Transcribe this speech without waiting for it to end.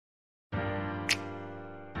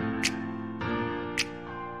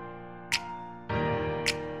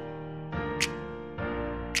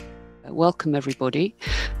welcome everybody.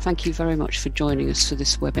 Thank you very much for joining us for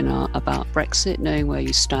this webinar about Brexit, knowing where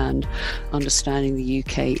you stand, understanding the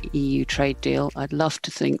UK-EU trade deal. I'd love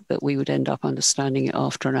to think that we would end up understanding it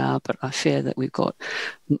after an hour, but I fear that we've got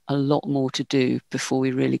a lot more to do before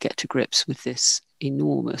we really get to grips with this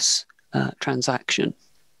enormous transaction.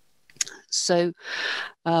 So,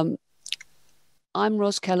 I'm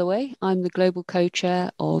Ros Kellaway. I'm the Global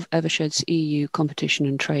Co-Chair of Evershed's EU Competition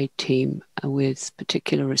and Trade team with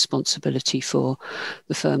particular responsibility for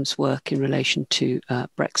the firm's work in relation to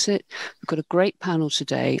Brexit. We've got a great panel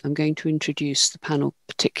today. I'm going to introduce the panel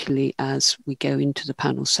particularly as we go into the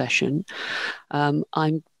panel session.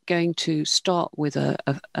 I'm going to start with an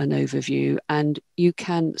overview, and you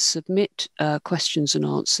can submit questions and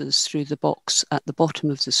answers through the box at the bottom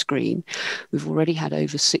of the screen. We've already had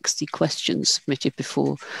over 60 questions submitted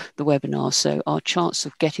before the webinar, so our chance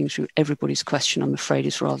of getting through everybody's question, I'm afraid,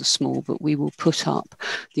 is rather small, but we will put up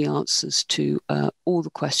the answers to all the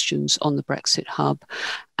questions on the Brexit Hub,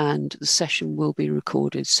 and the session will be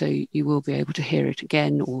recorded, so you will be able to hear it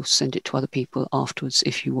again or send it to other people afterwards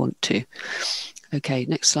if you want to. Okay,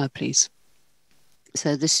 next slide, please.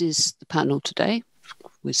 So this is the panel today.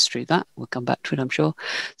 Whiz through that. We'll come back to it, I'm sure.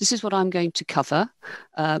 This is what I'm going to cover.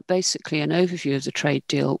 Basically, an overview of the trade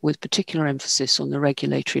deal with particular emphasis on the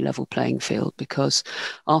regulatory level playing field, because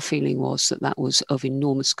our feeling was that that was of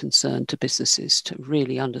enormous concern to businesses to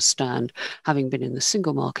really understand, having been in the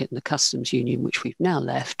single market and the customs union, which we've now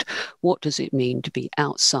left, what does it mean to be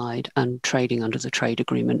outside and trading under the trade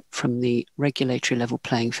agreement from the regulatory level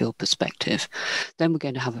playing field perspective. Then we're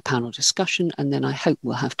going to have a panel discussion, and then I hope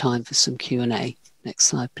we'll have time for some Q&A. Next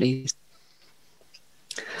slide, please.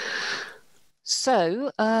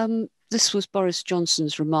 So this was Boris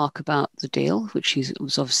Johnson's remark about the deal, which he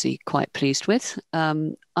was obviously quite pleased with.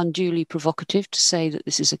 Unduly provocative to say that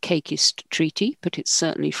this is a cakeist treaty, but it's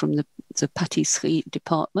certainly from the patisserie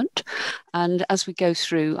department. And as we go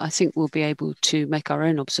through, I think we'll be able to make our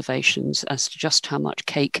own observations as to just how much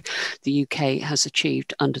cake the UK has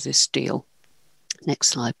achieved under this deal. Next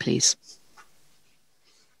slide, please.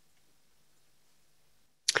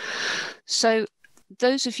 So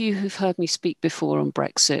those of you who've heard me speak before on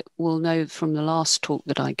Brexit will know from the last talk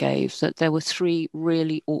that I gave that there were three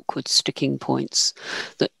really awkward sticking points.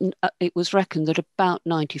 That it was reckoned that about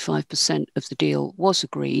 95% of the deal was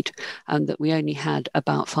agreed and that we only had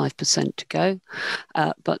about 5% to go,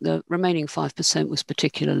 but the remaining 5% was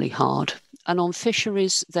particularly hard. And on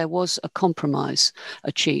fisheries, there was a compromise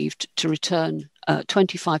achieved to return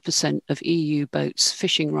 25% of EU boats'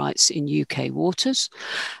 fishing rights in UK waters,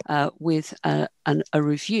 with a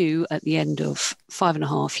review at the end of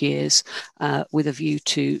 5.5 years, with a view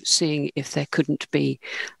to seeing if there couldn't be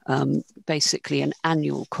basically an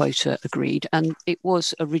annual quota agreed. And it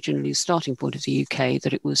was originally the starting point of the UK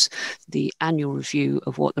that it was the annual review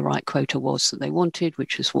of what the right quota was that they wanted,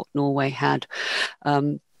 which is what Norway had.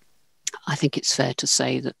 I think it's fair to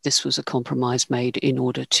say that this was a compromise made in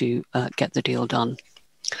order to get the deal done.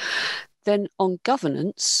 Then on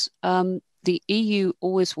governance, the EU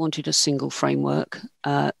always wanted a single framework.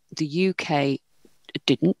 The UK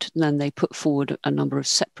didn't, and then they put forward a number of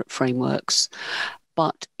separate frameworks.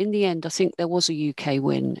 But in the end, I think there was a UK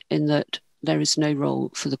win in that there is no role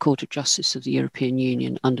for the Court of Justice of the European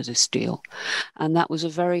Union under this deal. And that was a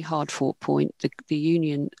very hard-fought point. The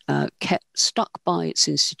Union kept stuck by its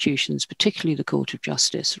institutions, particularly the Court of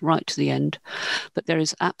Justice, right to the end. But there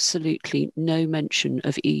is absolutely no mention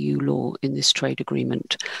of EU law in this trade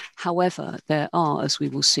agreement. However, there are, as we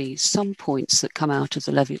will see, some points that come out of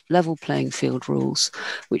the level playing field rules,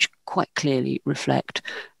 which quite clearly reflect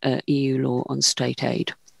EU law on state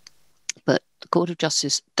aid. But the Court of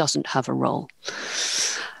Justice doesn't have a role.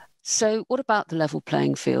 So what about the level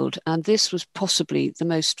playing field? And this was possibly the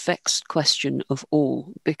most vexed question of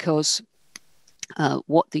all, because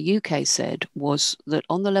what the UK said was that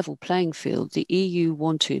on the level playing field, the EU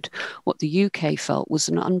wanted what the UK felt was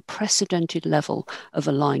an unprecedented level of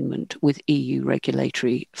alignment with EU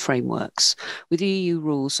regulatory frameworks, with EU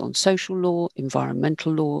rules on social law,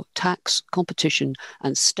 environmental law, tax, competition,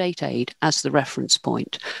 and state aid as the reference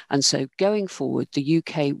point. And so going forward, the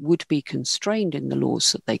UK would be constrained in the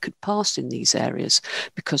laws that they could pass in these areas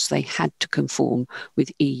because they had to conform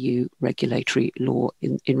with EU regulatory law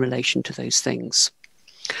in relation to those things.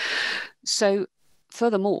 So,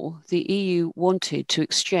 furthermore, the EU wanted to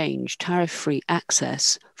exchange tariff-free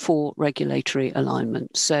access for regulatory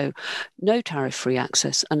alignment. So, no tariff-free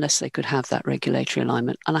access unless they could have that regulatory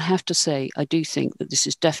alignment. And I have to say, I do think that this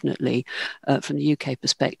is definitely, from the UK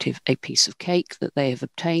perspective, a piece of cake that they have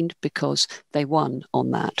obtained because they won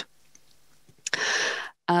on that.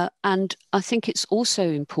 And I think it's also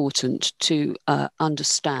important to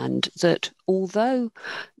understand that although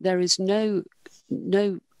there is no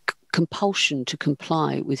compulsion to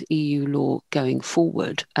comply with EU law going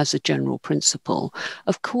forward as a general principle,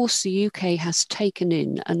 of course, the UK has taken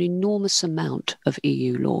in an enormous amount of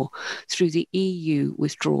EU law through the EU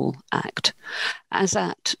Withdrawal Act. As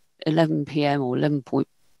at 11 p.m. or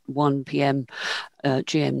 11.1 p.m.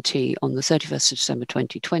 GMT on the 31st of December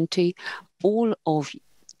 2020, all of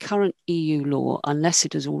current EU law, unless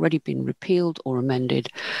it has already been repealed or amended,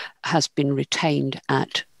 has been retained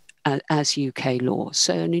as UK law.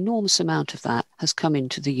 So an enormous amount of that has come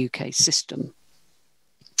into the UK system.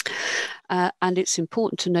 And it's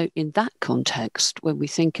important to note in that context, when we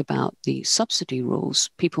think about the subsidy rules,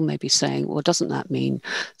 people may be saying, well, doesn't that mean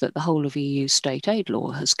that the whole of EU state aid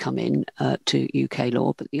law has come in to UK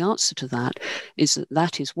law? But the answer to that is that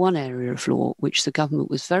that is one area of law which the government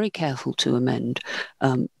was very careful to amend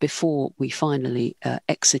before we finally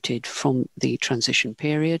exited from the transition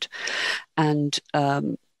period. And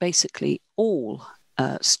basically all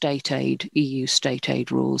EU state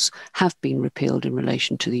aid rules have been repealed in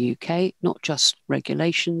relation to the UK, not just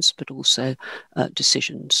regulations, but also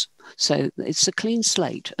decisions. So it's a clean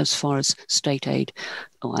slate as far as state aid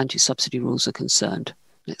or anti-subsidy rules are concerned.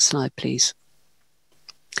 Next slide, please.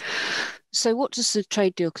 So what does the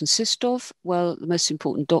trade deal consist of? Well, the most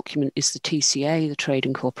important document is the TCA, the Trade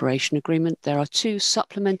and Cooperation Agreement. There are two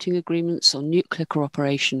supplementing agreements on nuclear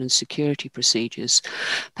cooperation and security procedures.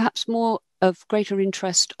 Perhaps more of greater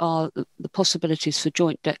interest are the possibilities for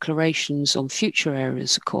joint declarations on future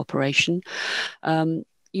areas of cooperation.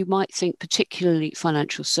 You might think particularly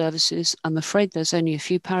financial services. I'm afraid there's only a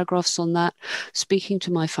few paragraphs on that. Speaking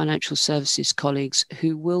to my financial services colleagues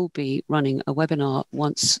who will be running a webinar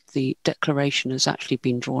once the declaration has actually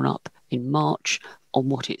been drawn up in March on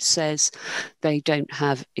what it says, they don't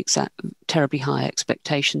have terribly high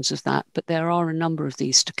expectations of that, but there are a number of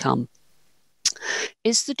these to come.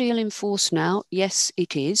 Is the deal in force now? Yes,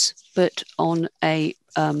 it is, but on a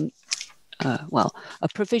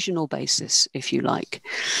provisional basis, if you like.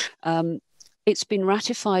 It's been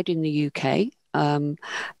ratified in the UK,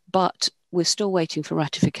 but we're still waiting for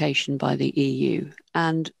ratification by the EU,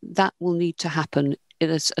 and that will need to happen.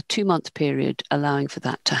 There's a 2-month period allowing for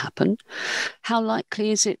that to happen. How likely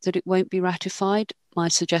is it that it won't be ratified? My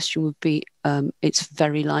suggestion would be it's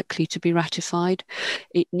very likely to be ratified.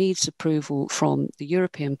 It needs approval from the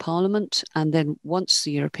European Parliament, and then once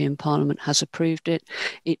the European Parliament has approved it,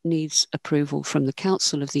 it needs approval from the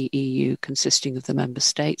Council of the EU, consisting of the member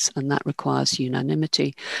states, and that requires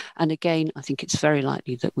unanimity. And again, I think it's very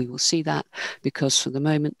likely that we will see that, because for the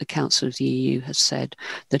moment, the Council of the EU has said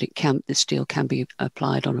that this deal can be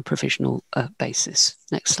applied on a provisional basis.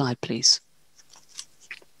 Next slide, please.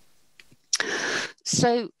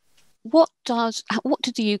 So what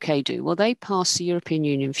did the UK do? Well, they passed the European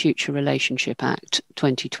Union Future Relationship Act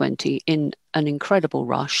 2020 in an incredible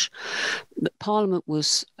rush. Parliament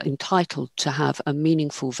was entitled to have a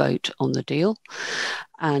meaningful vote on the deal,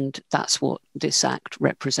 and that's what this act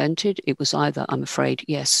represented. It was either, I'm afraid,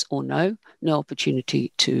 yes or no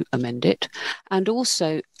opportunity to amend it. And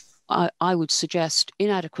also, I would suggest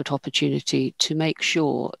inadequate opportunity to make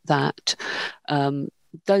sure that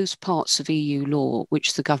those parts of EU law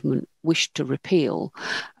which the government wished to repeal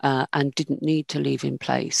and didn't need to leave in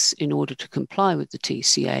place in order to comply with the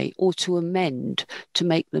TCA, or to amend to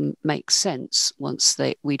make them make sense once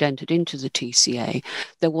we'd entered into the TCA,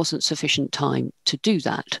 there wasn't sufficient time to do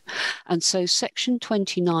that. And so Section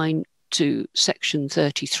 29 to Section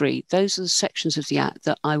 33, those are the sections of the Act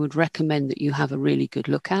that I would recommend that you have a really good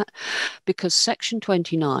look at, because Section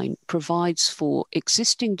 29 provides for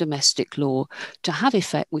existing domestic law to have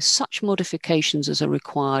effect with such modifications as are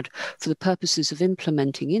required for the purposes of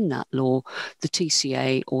implementing in that law the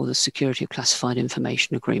TCA or the Security of Classified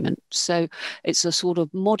Information Agreement. So it's a sort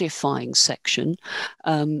of modifying section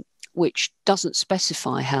which doesn't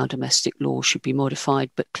specify how domestic law should be modified,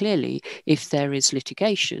 but clearly if there is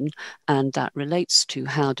litigation and that relates to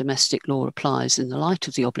how domestic law applies in the light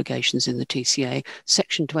of the obligations in the TCA,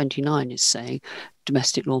 Section 29 is saying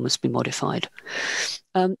domestic law must be modified.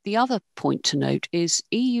 The other point to note is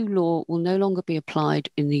EU law will no longer be applied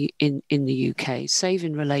in the UK, save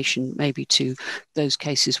in relation maybe to those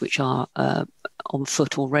cases which are on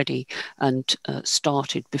foot already and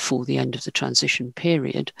started before the end of the transition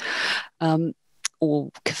period. or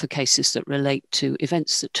for cases that relate to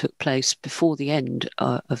events that took place before the end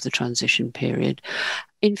of the transition period.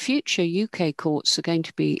 In future, UK courts are going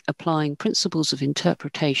to be applying principles of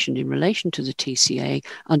interpretation in relation to the TCA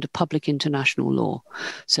under public international law.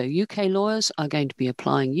 So UK lawyers are going to be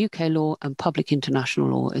applying UK law and public international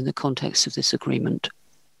law in the context of this agreement.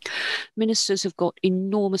 Ministers have got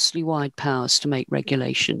enormously wide powers to make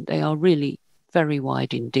regulation. They are really very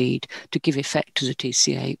wide indeed to give effect to the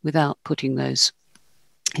TCA without putting those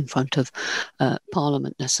in front of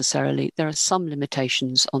Parliament necessarily. There are some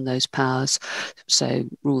limitations on those powers. So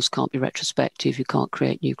rules can't be retrospective, you can't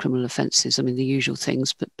create new criminal offences, I mean, the usual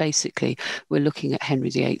things. But basically, we're looking at Henry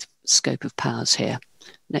VIII scope of powers here.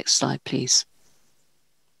 Next slide, please.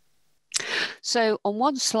 So on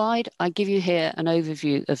one slide, I give you here an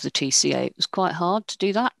overview of the TCA. It was quite hard to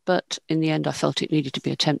do that, but in the end, I felt it needed to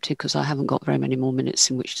be attempted because I haven't got very many more minutes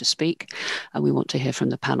in which to speak, and we want to hear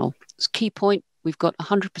from the panel. As a key point, we've got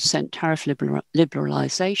 100% tariff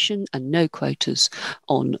liberalisation and no quotas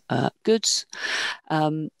on goods.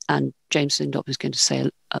 And James Lindop is going to say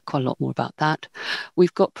quite a lot more about that.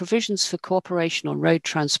 We've got provisions for cooperation on road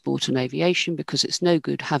transport and aviation because it's no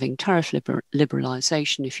good having tariff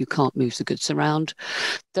liberalisation if you can't move the goods around.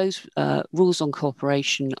 Those rules on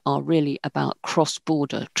cooperation are really about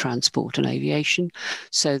cross-border transport and aviation.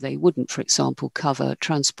 So they wouldn't, for example, cover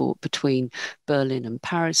transport between Berlin and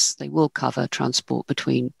Paris. They will cover transport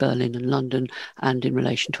between Berlin and London, and in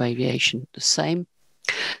relation to aviation, the same.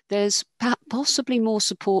 There's possibly more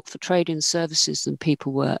support for trade in services than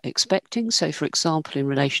people were expecting. So, for example, in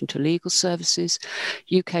relation to legal services,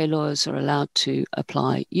 UK lawyers are allowed to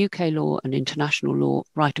apply UK law and international law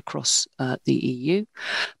right across the EU,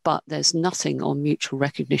 but there's nothing on mutual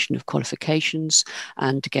recognition of qualifications,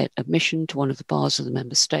 and to get admission to one of the bars of the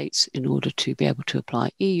member states in order to be able to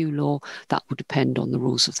apply EU law, that will depend on the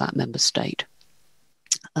rules of that member state.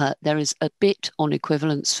 There is a bit on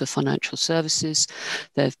equivalence for financial services.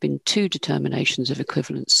 There have been 2 determinations of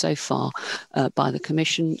equivalence so far by the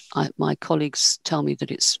Commission. My colleagues tell me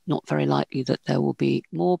that it's not very likely that there will be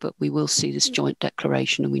more, but we will see this joint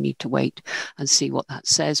declaration, and we need to wait and see what that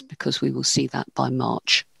says, because we will see that by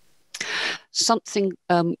March. Something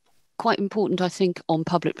quite important, I think, on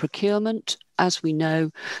public procurement. As we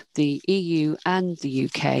know, the EU and the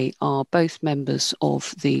UK are both members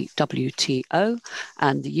of the WTO,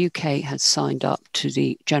 and the UK has signed up to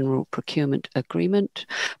the General Procurement Agreement.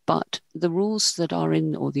 But the rules that are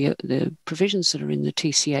in, or the provisions that are in the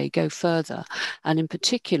TCA go further, and in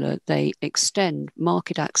particular, they extend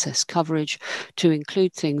market access coverage to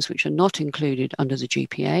include things which are not included under the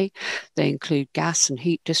GPA. They include gas and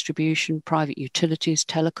heat distribution, private utilities,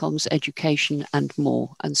 telecoms, education, and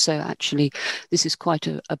more. And so actually, this is quite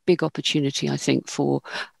a big opportunity, I think, for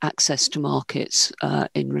access to markets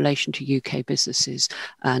in relation to UK businesses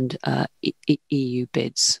and EU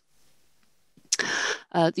bids.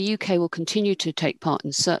 The UK will continue to take part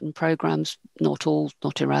in certain programmes, not all,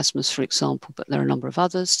 not Erasmus, for example, but there are a number of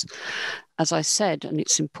others. As I said, and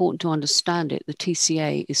it's important to understand it, the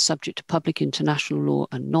TCA is subject to public international law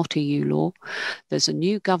and not EU law. There's a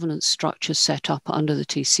new governance structure set up under the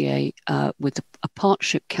TCA with a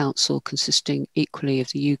partnership council consisting equally of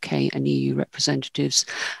the UK and EU representatives,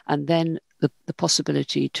 and then the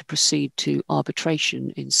possibility to proceed to arbitration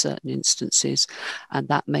in certain instances, and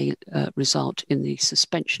that may result in the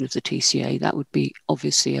suspension of the TCA. That would be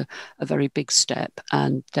obviously a very big step,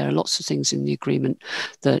 and there are lots of things in the agreement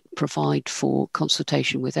that provide for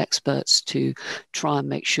consultation with experts to try and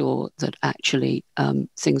make sure that actually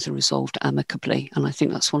things are resolved amicably, and I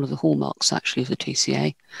think that's one of the hallmarks actually of the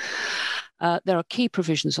TCA. There are key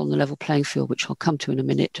provisions on the level playing field, which I'll come to in a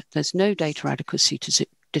minute. There's no data adequacy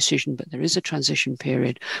decision, but there is a transition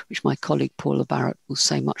period, which my colleague Paula Barrett will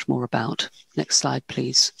say much more about. Next slide,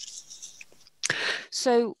 please.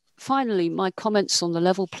 So finally, my comments on the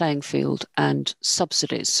level playing field and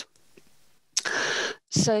subsidies.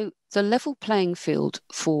 So the level playing field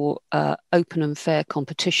for open and fair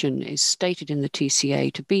competition is stated in the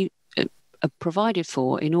TCA to be provided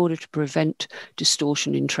for in order to prevent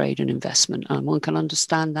distortion in trade and investment. And one can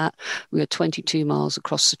understand that. We are 22 miles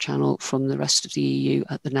across the channel from the rest of the EU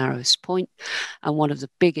at the narrowest point. And one of the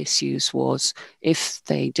big issues was if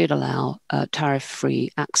they did allow tariff-free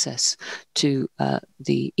access to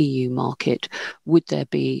the EU market, would there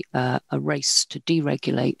be a race to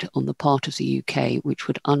deregulate on the part of the UK, which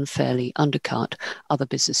would unfairly undercut other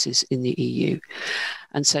businesses in the EU?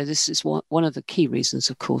 And so this is one of the key reasons,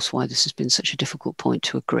 of course, why this has been such a difficult point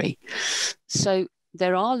to agree. So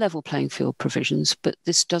there are level playing field provisions, but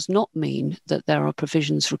this does not mean that there are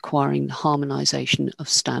provisions requiring the harmonisation of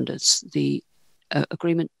standards. The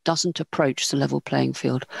agreement doesn't approach the level playing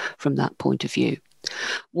field from that point of view.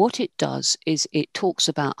 What it does is it talks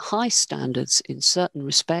about high standards in certain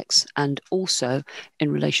respects, and also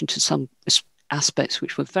in relation to some aspects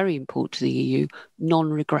which were very important to the EU,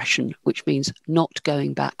 non-regression, which means not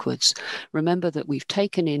going backwards. Remember that we've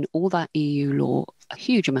taken in all that EU law, a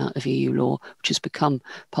huge amount of EU law, which has become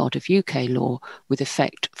part of UK law with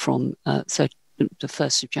effect from the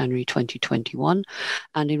 1st of January 2021.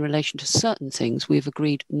 And in relation to certain things, we've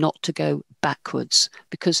agreed not to go backwards,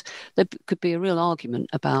 because there could be a real argument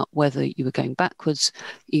about whether you were going backwards,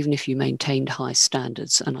 even if you maintained high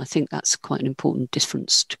standards. And I think that's quite an important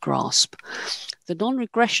difference to grasp. The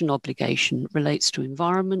non-regression obligation relates to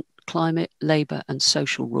environment, climate, labour and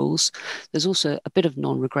social rules. There's also a bit of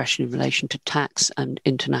non-regression in relation to tax and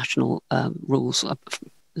international rules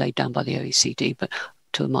laid down by the OECD, but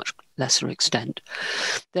to a much lesser extent.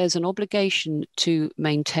 There's an obligation to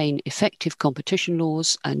maintain effective competition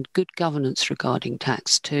laws and good governance regarding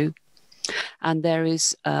tax too. And there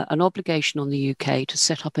is an obligation on the UK to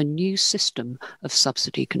set up a new system of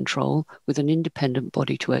subsidy control with an independent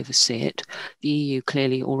body to oversee it. The EU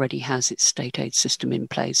clearly already has its state aid system in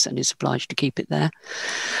place and is obliged to keep it there.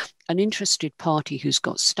 An interested party who's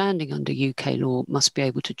got standing under UK law must be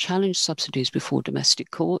able to challenge subsidies before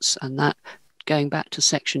domestic courts, and that, going back to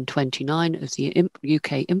Section 29 of the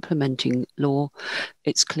UK implementing law,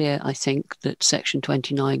 it's clear, I think, that Section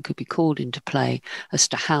 29 could be called into play as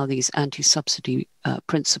to how these anti-subsidy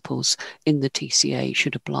principles in the TCA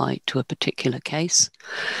should apply to a particular case.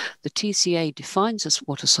 The TCA defines us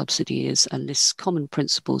what a subsidy is and lists common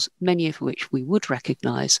principles, many of which we would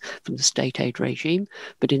recognise from the state aid regime,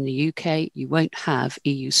 but in the UK you won't have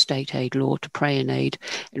EU state aid law to pray in aid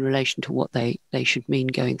in relation to what they should mean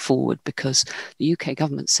going forward, because the UK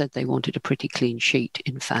government said they wanted a pretty clean sheet,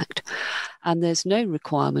 in fact. And there's no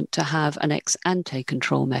requirement to have an ex-ante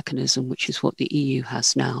control mechanism, which is what the EU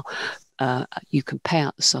has now. You can pay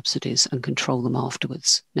out the subsidies and control them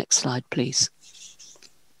afterwards. Next slide, please.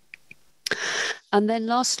 And then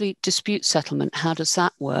lastly, dispute settlement. How does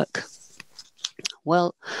that work?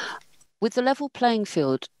 Well, with the level playing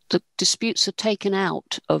field, the disputes are taken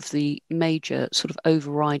out of the major sort of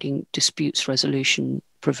overriding disputes resolution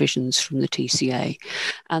provisions from the TCA,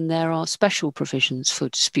 and there are special provisions for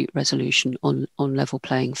dispute resolution on level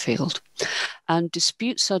playing field. And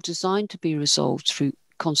disputes are designed to be resolved through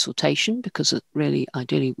consultation, because really,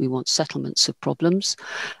 ideally, we want settlements of problems,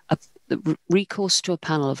 recourse to a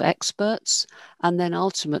panel of experts, and then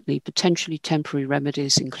ultimately potentially temporary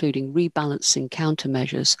remedies, including rebalancing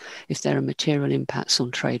countermeasures if there are material impacts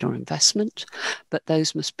on trade or investment. But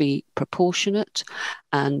those must be proportionate,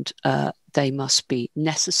 and they must be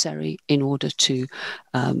necessary in order to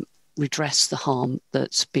redress the harm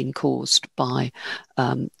that's been caused by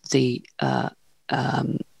the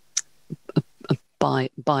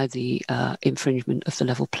infringement of the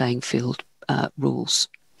level playing field rules.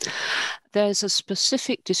 There's a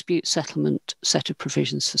specific dispute settlement set of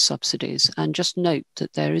provisions for subsidies, and just note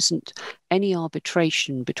that there isn't any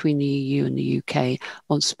arbitration between the EU and the UK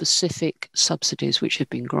on specific subsidies which have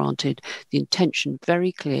been granted. The intention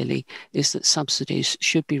very clearly is that subsidies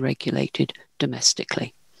should be regulated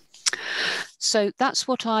domestically. So that's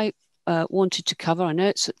what I wanted to cover. I know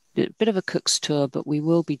it's a bit of a cook's tour, but we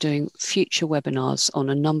will be doing future webinars on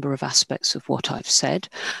a number of aspects of what I've said.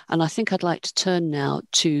 And I think I'd like to turn now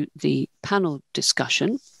to the panel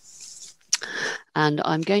discussion. And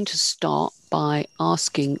I'm going to start by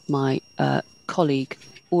asking my colleague,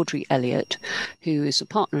 Audrey Elliott, who is a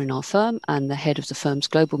partner in our firm and the head of the firm's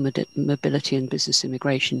Global Mobility and Business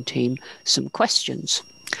Immigration team, some questions.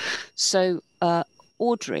 So,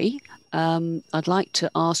 Audrey, I'd like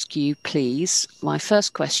to ask you, please, my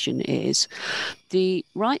first question is, the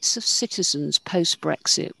rights of citizens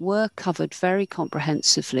post-Brexit were covered very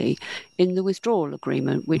comprehensively in the withdrawal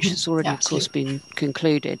agreement, which has already, of course, been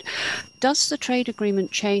concluded. Does the trade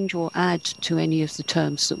agreement change or add to any of the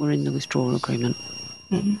terms that were in the withdrawal agreement?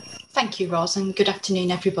 Thank you, Ros, and good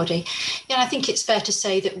afternoon, everybody. Yeah, I think it's fair to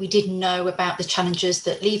say that we did know about the challenges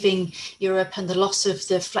that leaving Europe and the loss of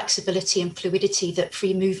the flexibility and fluidity that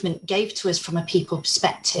free movement gave to us from a people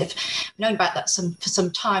perspective. We've known about that for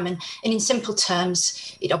some time, and in simple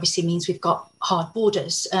terms, it obviously means we've got hard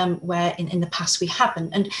borders, where in the past we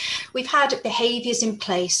haven't. And we've had behaviours in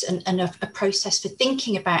place and a process for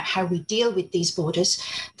thinking about how we deal with these borders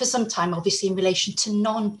for some time, obviously in relation to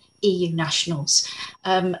non-EU nationals.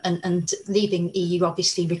 And leaving EU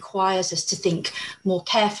obviously requires us to think more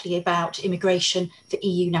carefully about immigration for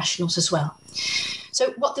EU nationals as well.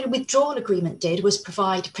 So what the withdrawal agreement did was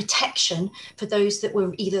provide protection for those that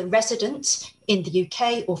were either resident in the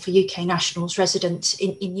UK or for UK nationals resident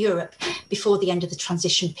in Europe before the end of the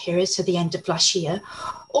transition period, so the end of last year,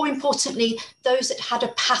 or importantly, those that had a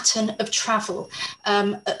pattern of travel,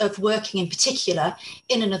 of working in particular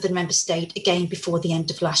in another member state, again, before the end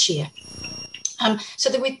of last year. So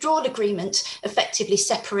the withdrawal agreement effectively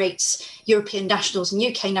separates European nationals and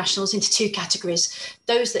UK nationals into two categories: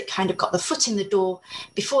 those that kind of got the foot in the door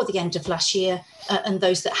before the end of last year, and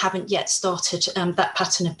those that haven't yet started that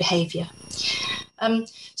pattern of behaviour.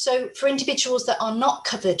 So for individuals that are not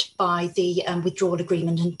covered by the withdrawal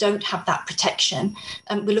agreement and don't have that protection,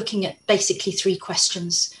 we're looking at basically three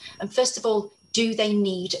questions. And first of all, do they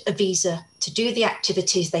need a visa to do the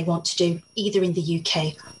activities they want to do, either in the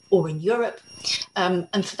UK or in Europe?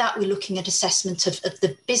 And for that, we're looking at assessment of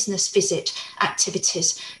the business visit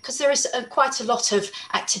activities, because there is quite a lot of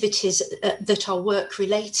activities that are work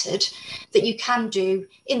related that you can do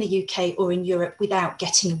in the UK or in Europe without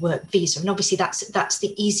getting a work visa. And obviously that's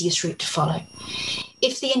the easiest route to follow.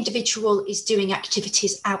 If the individual is doing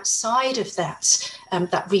activities outside of that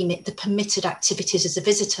remit, the permitted activities as a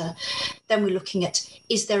visitor, then we're looking at,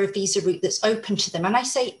 is there a visa route that's open to them? And I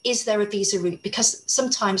say, is there a visa route? Because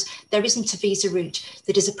sometimes there isn't a visa route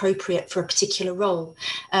that is appropriate for a particular role,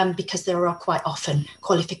 because there are quite often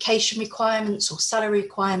qualification requirements or salary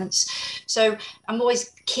requirements. So I'm always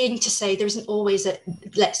keen to say there isn't always a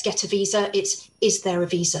let's get a visa, it's is there a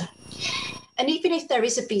visa? And even if there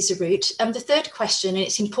is a visa route, the third question, and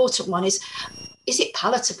it's an important one, is it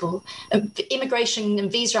palatable? Immigration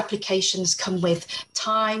and visa applications come with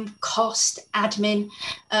time, cost, admin,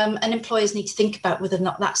 and employers need to think about whether or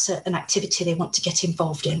not that's an activity they want to get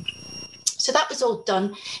involved in. So that was all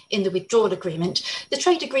done in the withdrawal agreement. The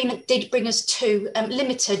trade agreement did bring us two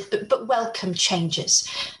limited but welcome changes.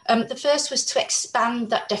 The first was to expand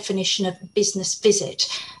that definition of business visit.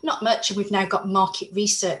 Not much, and we've now got market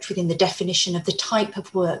research within the definition of the type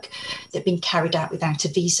of work that been carried out without a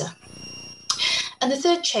visa. And the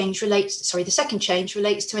second change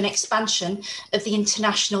relates to an expansion of the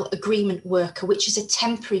international agreement worker, which is a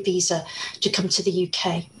temporary visa to come to the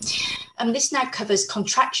UK. And this now covers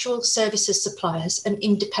contractual services suppliers and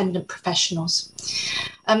independent professionals.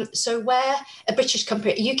 So where a British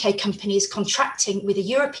company, a UK company is contracting with a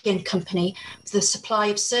European company for the supply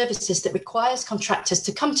of services that requires contractors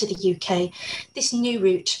to come to the UK, this new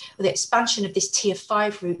route, or the expansion of this Tier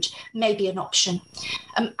 5 route, may be an option.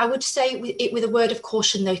 I would say it with a word of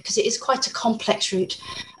caution, though, because it is quite a complex route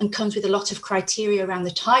and comes with a lot of criteria around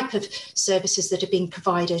the type of services that are being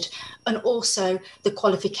provided, and also the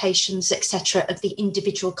qualifications, etc., of the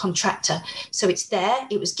individual contractor. So it's there,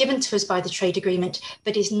 it was given to us by the trade agreement,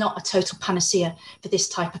 but is not a total panacea for this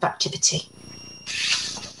type of activity.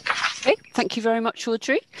 Okay, thank you very much,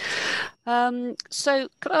 Audrey. So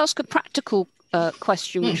could I ask a practical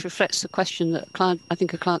question which reflects the question that I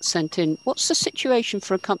think a client sent in? What's the situation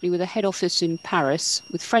for a company with a head office in Paris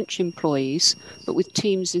with French employees but with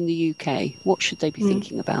teams in the UK? What should they be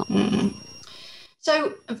thinking about?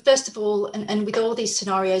 So first of all, and with all these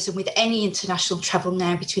scenarios and with any international travel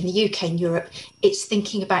now between the UK and Europe, it's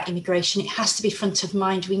thinking about immigration. It has to be front of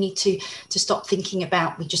mind. We need to stop thinking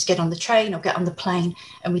about we just get on the train or get on the plane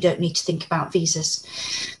and we don't need to think about visas.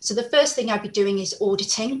 So the first thing I'd be doing is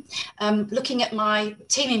auditing, looking at my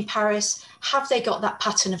team in Paris. Have they got that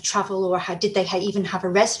pattern of travel, or did they even have a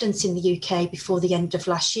residence in the UK before the end of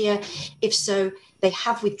last year? If so, they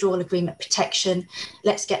have withdrawal agreement protection.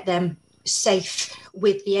 Let's get them safe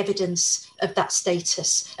with the evidence of that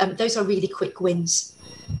status. Those are really quick wins.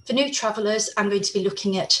 For new travellers, I'm going to be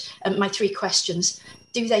looking at my three questions.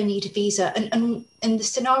 Do they need a visa? And in the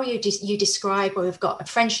scenario you describe, where we've got a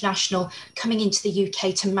French national coming into the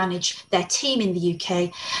UK to manage their team in the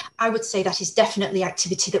UK, I would say that is definitely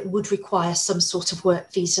activity that would require some sort of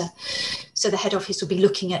work visa. So the head office will be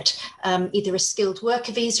looking at either a skilled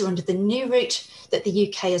worker visa under the new route that the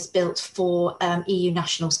UK has built for EU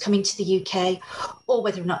nationals coming to the UK, or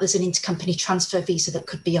whether or not there's an intercompany transfer visa that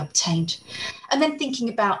could be obtained. And then thinking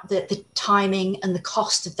about the timing and the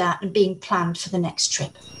cost of that and being planned for the next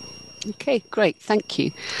trip. Okay, great. Thank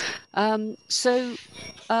you. So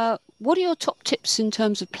what are your top tips in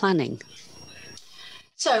terms of planning?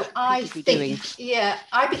 So I'd be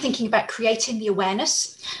thinking about creating the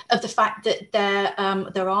awareness of the fact that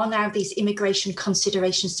there are now these immigration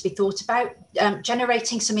considerations to be thought about,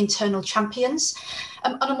 generating some internal champions.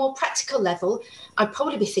 On a more practical level, I'd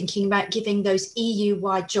probably be thinking about giving those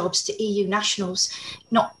EU-wide jobs to EU nationals,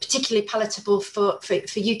 not particularly palatable for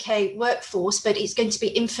UK workforce, but it's going to be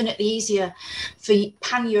infinitely easier for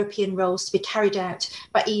pan-European roles to be carried out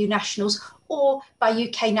by EU nationals, or by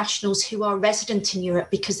UK nationals who are resident in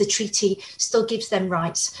Europe, because the treaty still gives them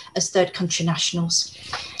rights as third country nationals.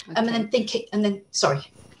 Okay. Sorry.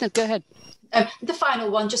 No, go ahead. The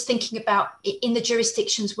final one, just thinking about in the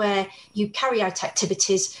jurisdictions where you carry out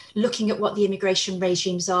activities, looking at what the immigration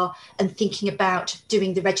regimes are and thinking about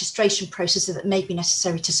doing the registration process that may be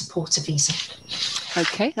necessary to support a visa.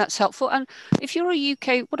 Okay, that's helpful. And if you're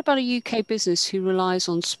what about a UK business who relies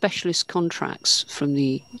on specialist contracts from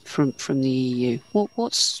the EU?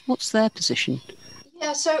 What's their position?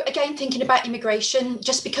 Yeah, so again, thinking about immigration,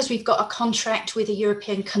 just because we've got a contract with a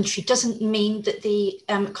European country doesn't mean that the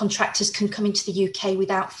contractors can come into the UK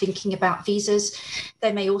without thinking about visas.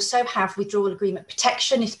 They may also have withdrawal agreement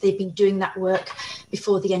protection if they've been doing that work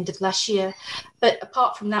before the end of last year. But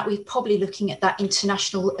apart from that, we're probably looking at that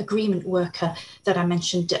international agreement worker that I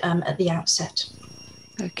mentioned at the outset.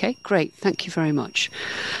 Okay, great. Thank you very much.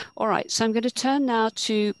 All right, so I'm going to turn now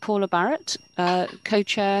to Paula Barrett,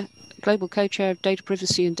 Global Co-Chair of Data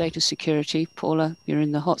Privacy and Data Security. Paula, you're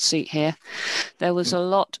in the hot seat here. There was a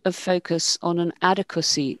lot of focus on an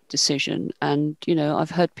adequacy decision. And, I've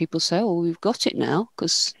heard people say, oh, we've got it now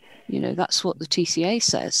because, that's what the TCA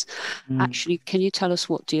says. Actually, can you tell us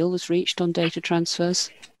what deal was reached on data transfers?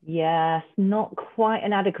 Yes, not quite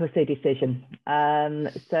an adequacy decision.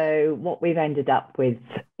 So what we've ended up with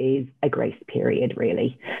is a grace period,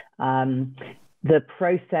 really. The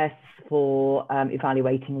process for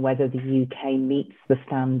evaluating whether the UK meets the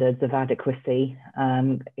standards of adequacy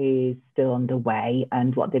is still underway.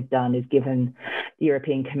 And what they've done is given the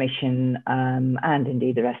European Commission and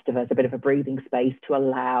indeed the rest of us a bit of a breathing space to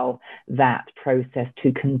allow that process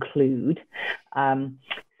to conclude.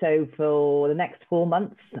 So for the next 4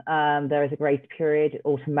 months, there is a grace period. It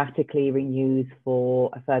automatically renews for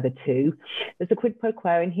a further 2. There's a quid pro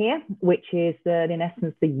quo in here, which is that in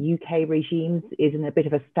essence, the UK regime is in a bit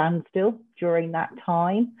of a standstill during that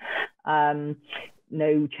time.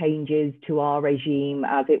 No changes to our regime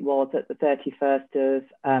as it was at the 31st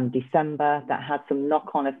of December. That had some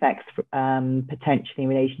knock-on effects potentially in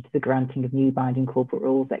relation to the granting of new binding corporate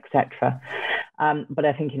rules, etc. But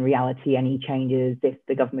I think in reality, any changes, if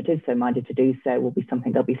the government is so minded to do so, will be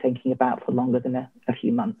something they'll be thinking about for longer than a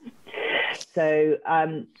few months. So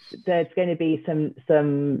there's going to be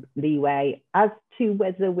some leeway as to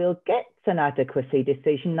whether we'll get an adequacy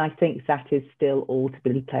decision. I think that is still all to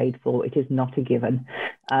be played for. It is not a given.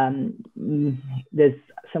 There's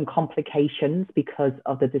some complications because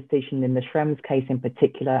of the decision in the Schrems case in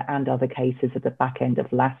particular and other cases at the back end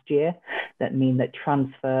of last year that mean that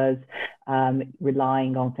transfers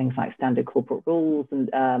relying on things like standard corporate rules and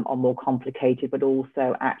are more complicated, but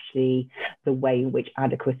also actually the way in which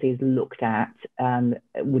adequacy is looked at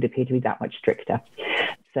would appear to be that much stricter.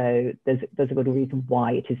 So there's a good reason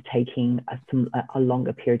why it is taking a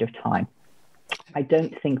longer period of time. I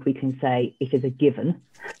don't think we can say it is a given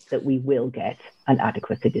that we will get an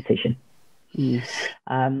adequacy decision.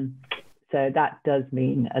 So that does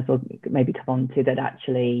mean, as we'll maybe come on to, that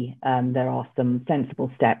actually there are some sensible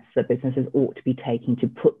steps that businesses ought to be taking to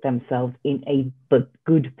put themselves in a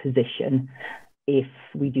good position if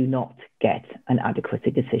we do not get an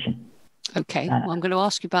adequacy decision. Okay, well, I'm going to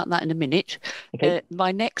ask you about that in a minute. Okay.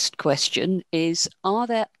 My next question is, are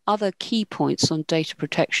there other key points on data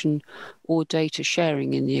protection or data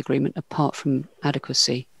sharing in the agreement apart from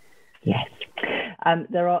adequacy? Yes.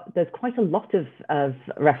 There's quite a lot of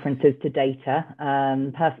references to data,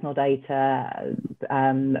 personal data,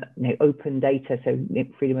 open data, so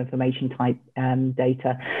freedom of information type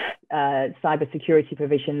data, cybersecurity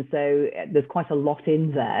provisions. So there's quite a lot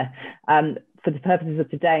in there. For the purposes of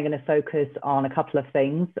today, I'm going to focus on a couple of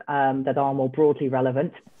things that are more broadly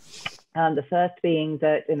relevant. The first being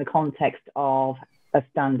that in the context of a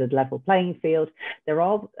standard level playing field, there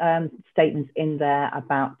are statements in there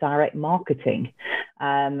about direct marketing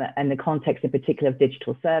and the context in particular of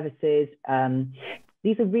digital services.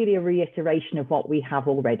 These are really a reiteration of what we have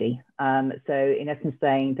already. So in essence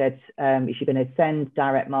saying that if you're going to send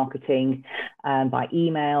direct marketing by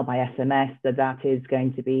email, by SMS, that is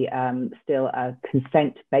going to be still a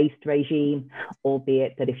consent-based regime,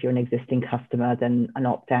 albeit that if you're an existing customer, then an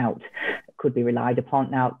opt-out could be relied upon.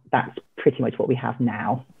 Now, that's pretty much what we have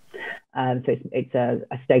now. So it's a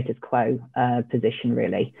status quo position,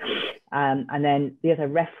 really. And then the other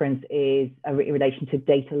reference is in relation to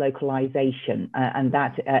data localization. And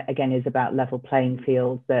that, again, is about level playing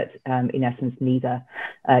fields that, in essence,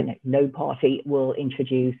 no party will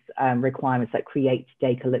introduce requirements that create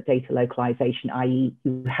data localization, i.e.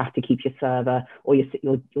 you have to keep your server or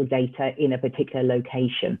your data in a particular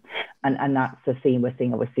location. And that's a theme we're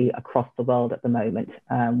seeing, obviously, across the world at the moment,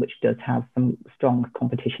 which does have some strong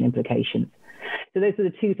competition implications. So those are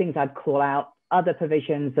the two things I'd call out. Other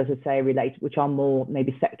provisions, as I say, related, which are more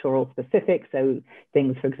maybe sectoral specific. So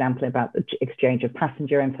things, for example, about the exchange of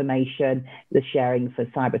passenger information, the sharing for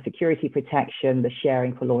cybersecurity protection, the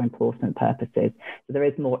sharing for law enforcement purposes. So there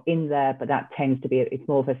is more in there, but that tends to be, it's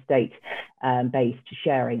more of a state-based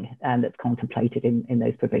sharing that's contemplated in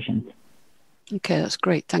those provisions. Okay, that's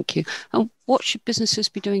great. Thank you. And what should businesses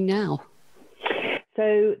be doing now?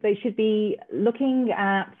 So they should be looking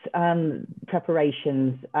at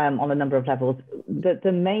preparations on a number of levels.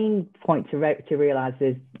 The main point to realise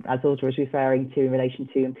is, as Audra was referring to in relation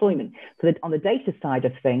to employment, on the data side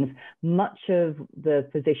of things, much of the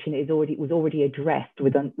position was already addressed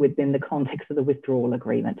within the context of the withdrawal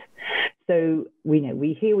agreement. So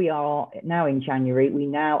here we are now in January. We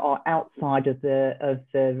now are outside of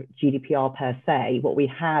the GDPR per se. What we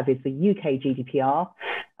have is the UK GDPR.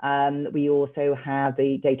 We also have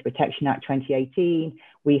the Data Protection Act 2018.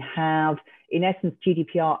 We have, in essence,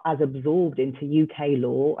 GDPR as absorbed into UK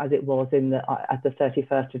law as it was at the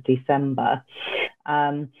 31st of December.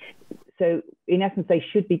 So in essence, they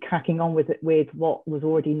should be cracking on with what was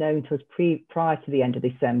already known to us prior to the end of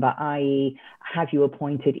December, i.e. have you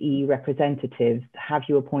appointed EU representatives? Have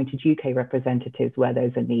you appointed UK representatives where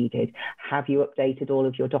those are needed? Have you updated all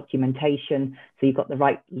of your documentation so you've got the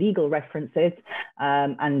right legal references,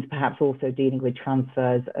 and perhaps also dealing with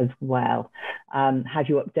transfers as well? Have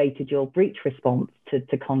you updated your breach response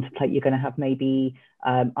to contemplate you're going to have maybe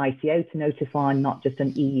ICO to notify, not just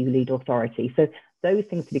an EU lead authority? So those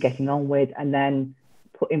things to be getting on with, and then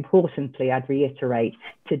importantly, I'd reiterate,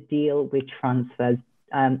 to deal with transfers.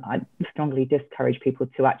 I strongly discourage people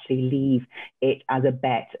to actually leave it as a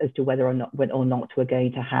bet as to whether or not we're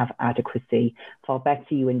going to have adequacy. Far better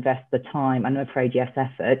you invest the time, and I'm afraid, yes,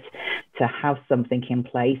 effort, to have something in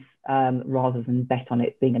place rather than bet on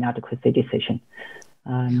it being an adequacy decision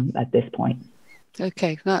at this point.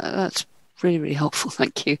 Okay, that's really, really helpful.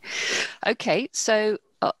 Thank you. Okay, so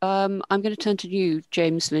I'm going to turn to you,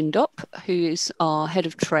 James Lindop, who is our head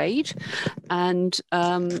of trade. And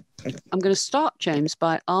I'm going to start, James,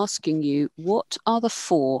 by asking you, what are the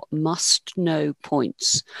 4 must-know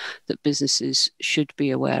points that businesses should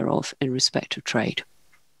be aware of in respect of trade?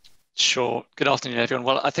 Sure. Good afternoon, everyone.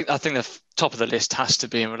 Well, I think the top of the list has to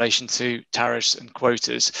be in relation to tariffs and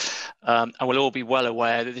quotas, and we'll all be well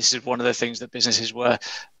aware that this is one of the things that businesses were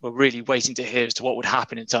really waiting to hear as to what would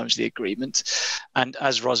happen in terms of the agreement. And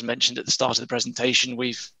as Ros mentioned at the start of the presentation,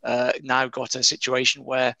 we've now got a situation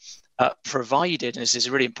where provided, and this is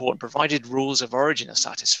really important, provided rules of origin are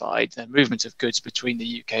satisfied, the movement of goods between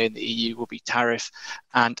the UK and the EU will be tariff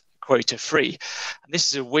and quota free. And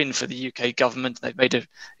this is a win for the UK government. They've made a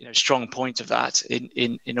strong point of that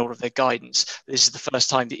in all of their guidance. This is the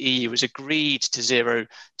first time the EU has agreed to zero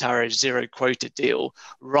tariff, zero quota deal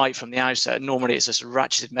right from the outset. Normally it's a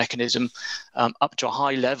ratcheted mechanism up to a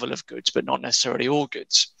high level of goods, but not necessarily all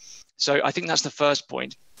goods. So I think that's the first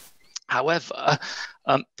point. However,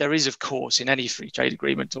 there is, of course, in any free trade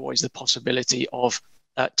agreement, always the possibility of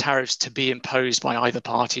tariffs to be imposed by either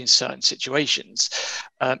party in certain situations.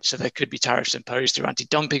 So there could be tariffs imposed through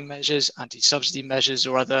anti-dumping measures, anti-subsidy measures,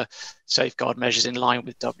 or other safeguard measures in line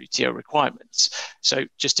with WTO requirements. So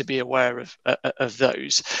just to be aware of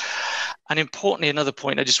those. And importantly, another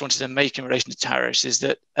point I just wanted to make in relation to tariffs is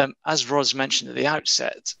that, as Ros mentioned at the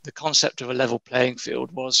outset, the concept of a level playing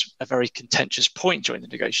field was a very contentious point during the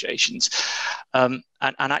negotiations. And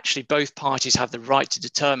actually, both parties have the right to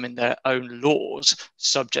determine their own laws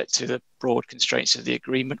subject to the broad constraints of the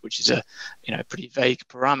agreement, which is a pretty vague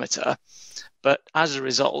parameter. But as a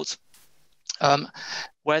result,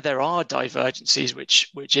 where there are divergencies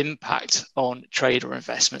which impact on trade or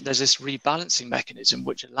investment, there's this rebalancing mechanism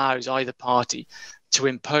which allows either party to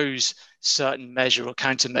impose certain measure or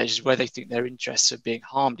countermeasures where they think their interests are being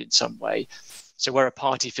harmed in some way. So where a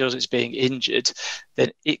party feels it's being injured,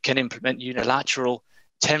 then it can implement unilateral,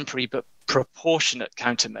 temporary but proportionate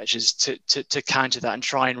countermeasures to counter that and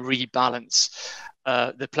try and rebalance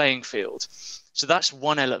the playing field. So that's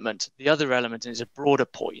one element. The other element, and is a broader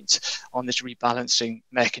point on this rebalancing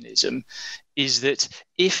mechanism, is that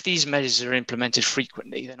if these measures are implemented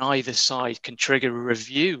frequently, then either side can trigger a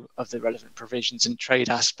review of the relevant provisions and trade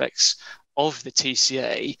aspects of the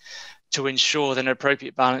TCA to ensure that an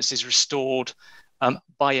appropriate balance is restored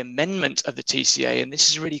by amendment of the TCA. And this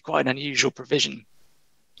is really quite an unusual provision.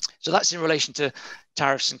 So that's in relation to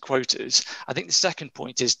tariffs and quotas. I think the second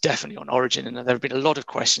point is definitely on origin, and there have been a lot of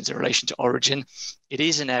questions in relation to origin. It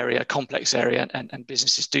is an area, a complex area, and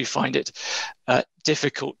businesses do find it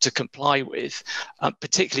difficult to comply with,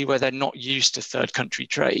 particularly where they're not used to third country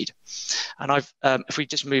trade. And if we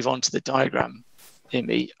just move on to the diagram,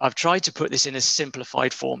 Imi. I've tried to put this in a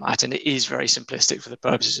simplified format, and it is very simplistic for the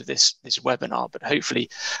purposes of this webinar, but hopefully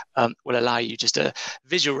will allow you just a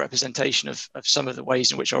visual representation of some of the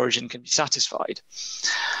ways in which origin can be satisfied.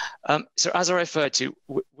 So as I referred to,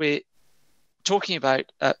 we're talking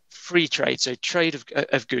about free trade, so trade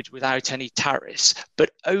of goods without any tariffs,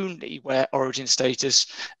 but only where origin status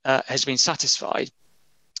has been satisfied.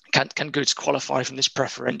 Can goods qualify from this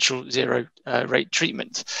preferential zero rate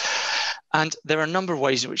treatment? And there are a number of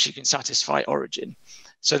ways in which you can satisfy origin.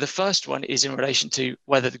 So the first one is in relation to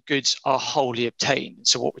whether the goods are wholly obtained.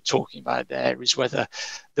 So what we're talking about there is whether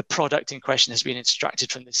the product in question has been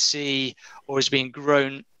extracted from the sea or is being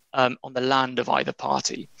grown on the land of either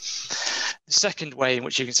party. The second way in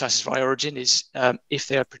which you can satisfy origin is if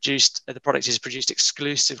they are produced, the product is produced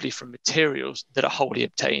exclusively from materials that are wholly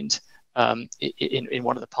obtained in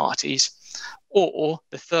one of the parties. Or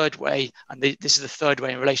the third way, and this is the third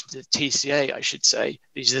way in relation to the TCA, I should say,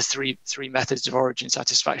 these are the three methods of origin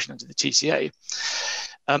satisfaction under the TCA.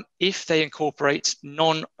 If they incorporate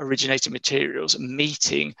non-originating materials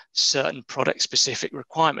meeting certain product-specific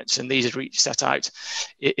requirements, and these are set out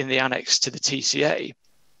in the annex to the TCA.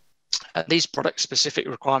 These product-specific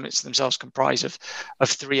requirements themselves comprise of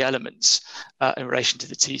three elements in relation to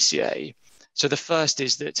the TCA. So the first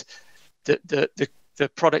is that the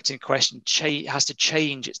product in question has to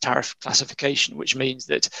change its tariff classification, which means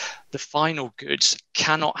that the final goods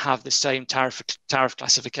cannot have the same tariff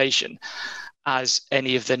classification as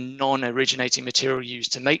any of the non-originating material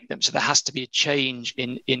used to make them. So there has to be a change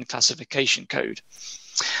in classification code.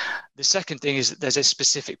 The second thing is that there's a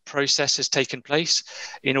specific process has taken place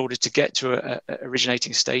in order to get to a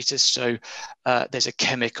originating status. So there's a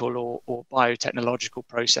chemical or biotechnological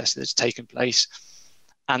process that's taken place.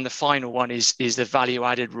 And the final one is the value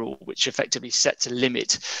added rule, which effectively sets a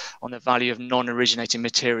limit on the value of non-originating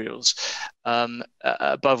materials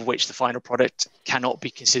above which the final product cannot be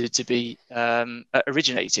considered to be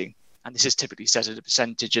originating. And this is typically set at a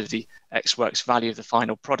percentage of the X works value of the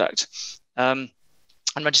final product.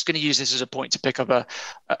 And I'm just going to use this as a point to pick up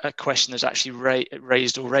a question that's actually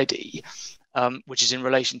raised already, which is in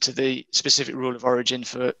relation to the specific rule of origin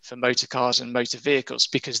for motor cars and motor vehicles,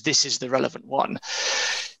 because this is the relevant one.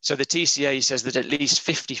 So the TCA says that at least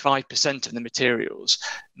 55% of the materials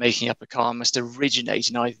making up a car must originate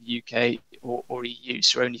in either the UK or EU,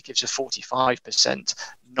 so only gives a 45%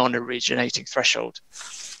 non-originating threshold.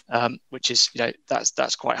 Which is,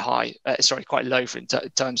 that's quite high. Quite low in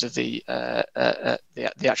terms of the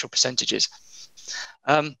actual percentages.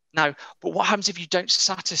 Now, but what happens if you don't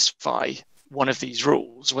satisfy one of these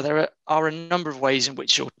rules? Well, there are a number of ways in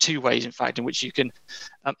which, or two ways, in fact, in which you can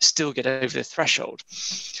still get over the threshold.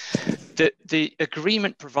 The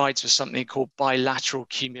agreement provides for something called bilateral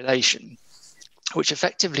accumulation, which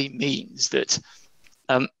effectively means that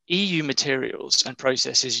EU materials and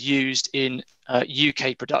processes used in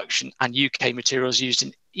UK production and UK materials used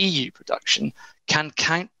in EU production can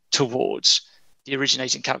count towards the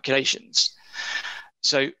originating calculations.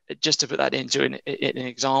 So just to put that into an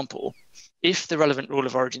example, if the relevant rule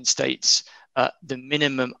of origin states there's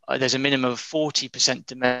a minimum of 40%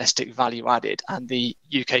 domestic value added and the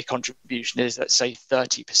UK contribution is, let's say,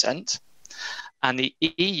 30%, and the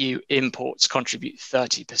EU imports contribute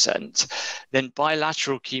 30%, then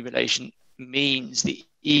bilateral accumulation means the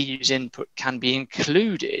EU's input can be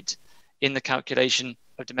included in the calculation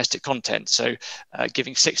of domestic content, so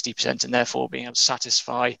giving 60% and therefore being able to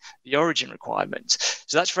satisfy the origin requirement.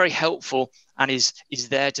 So that's very helpful and is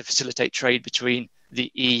there to facilitate trade between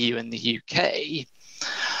the EU and the UK.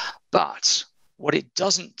 But what it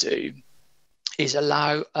doesn't do is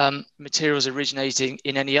allow materials originating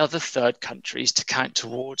in any other third countries to count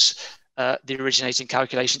towards the originating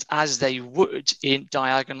calculations as they would in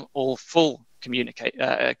diagonal or full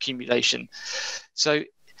accumulation. So,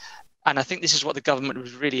 and I think this is what the government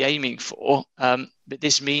was really aiming for, but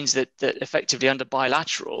this means that effectively under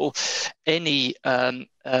bilateral, any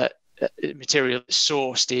material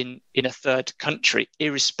sourced in a third country,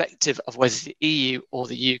 irrespective of whether the EU or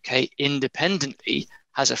the UK independently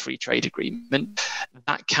has a free trade agreement,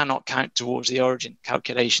 that cannot count towards the origin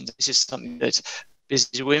calculations. This is something that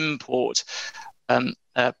businesses who import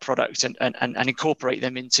products and incorporate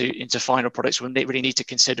them into final products will really need to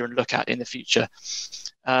consider and look at in the future.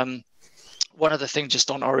 One other thing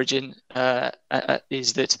just on origin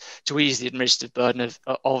is that to ease the administrative burden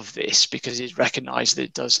of this, because it's recognised that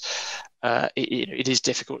it does it is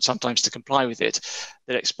difficult sometimes to comply with it,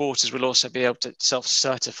 that exporters will also be able to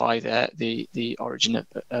self-certify the origin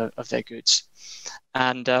of their goods.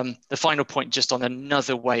 And the final point, just on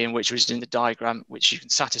another way in which was in the diagram, which you can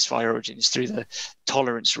satisfy origins through the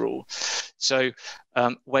tolerance rule. So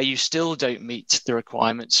where you still don't meet the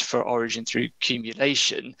requirements for origin through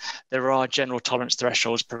accumulation, there are general tolerance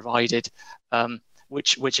thresholds provided,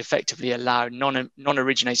 which effectively allow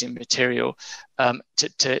non-originating material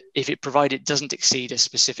to, if it provided doesn't exceed a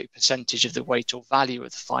specific percentage of the weight or value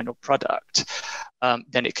of the final product,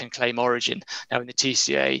 then it can claim origin. Now in the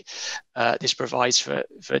TCA, this provides for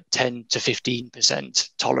 10 to 15%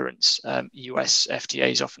 tolerance. US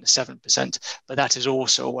FTA is often a 7%, but that is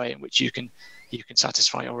also a way in which you can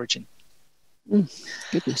satisfy origin.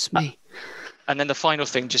 Goodness me. And then the final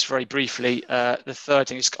thing, just very briefly, the third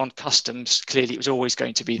thing is on customs. Clearly, it was always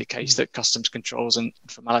going to be the case that customs controls and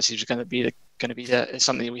formalities were going to be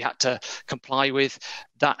something that we had to comply with.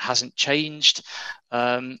 That hasn't changed.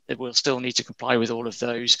 We'll still need to comply with all of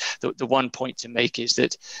those. The one point to make is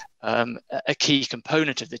that a key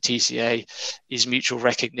component of the TCA is mutual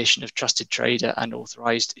recognition of trusted trader and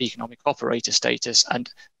authorized economic operator status. And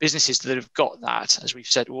businesses that have got that, as we've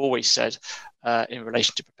said, always said in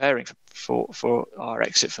relation to preparing for our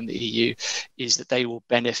exit from the EU, is that they will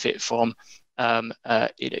benefit from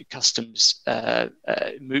customs,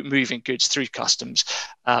 moving goods through customs,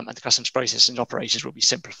 and the customs process and operations will be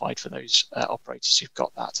simplified for those operators who've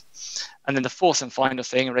got that. And then the fourth and final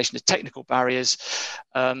thing in relation to technical barriers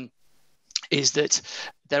is that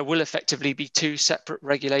there will effectively be two separate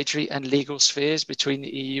regulatory and legal spheres between the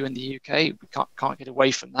EU and the UK. We can't get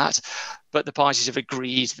away from that, but the parties have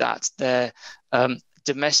agreed that their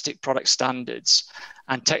domestic product standards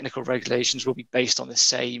and technical regulations will be based on the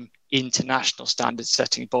same international standard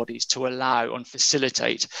setting bodies to allow and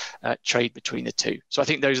facilitate trade between the two. So I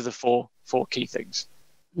think those are the four key things.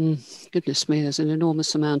 Goodness me, there's an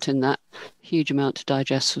enormous amount in that, huge amount to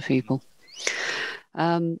digest for people.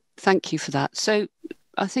 Thank you for that. So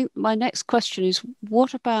I think my next question is,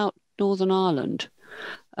 what about Northern Ireland?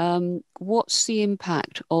 What's the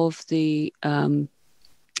impact of the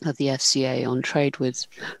FCA on trade with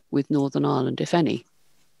Northern Ireland, if any?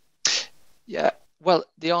 Yeah, well,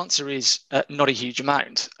 the answer is not a huge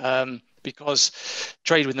amount, because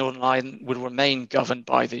trade with Northern Ireland will remain governed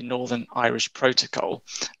by the Northern Irish Protocol,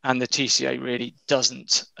 and the TCA really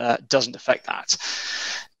doesn't affect that.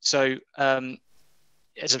 So,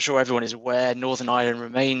 as I'm sure everyone is aware, Northern Ireland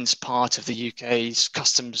remains part of the UK's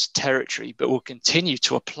customs territory, but will continue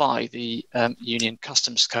to apply the Union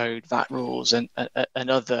Customs Code, VAT rules, and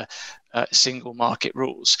other single market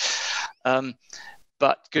rules.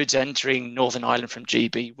 But goods entering Northern Ireland from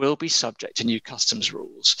GB will be subject to new customs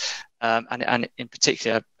rules, and in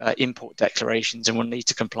particular import declarations, and will need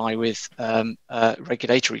to comply with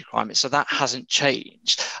regulatory requirements. So that hasn't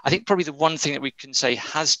changed. I think probably the one thing that we can say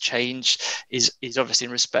has changed is obviously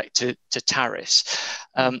in respect to tariffs,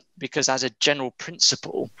 because as a general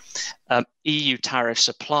principle, EU tariffs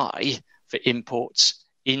apply for imports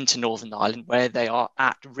into Northern Ireland where they are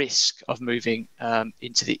at risk of moving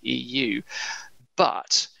into the EU.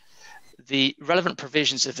 But the relevant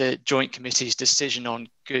provisions of the Joint Committee's decision on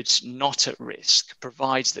goods not at risk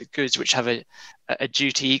provides that goods which have a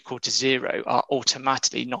duty equal to zero are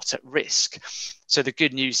automatically not at risk. So the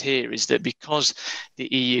good news here is that because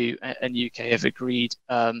the EU and UK have agreed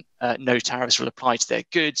no tariffs will apply to their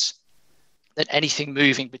goods, that anything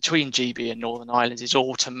moving between GB and Northern Ireland is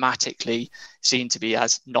automatically seen to be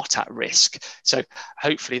as not at risk. So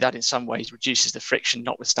hopefully that in some ways reduces the friction,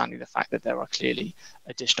 notwithstanding the fact that there are clearly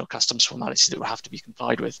additional customs formalities that will have to be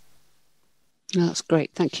complied with. That's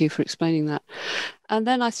great. Thank you for explaining that. And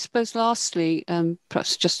then I suppose lastly,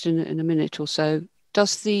 perhaps just in a minute or so,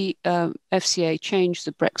 does the FCA change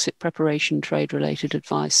the Brexit preparation trade-related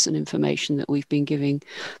advice and information that we've been giving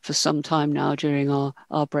for some time now during our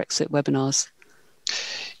Brexit webinars?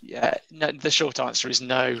 Yeah, no, the short answer is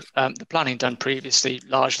no. The planning done previously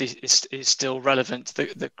largely is still relevant.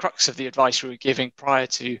 The crux of the advice we were giving prior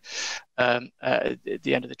to the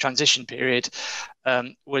end of the transition period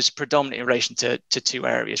was predominantly in relation to two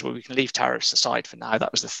areas where we can leave tariffs aside for now.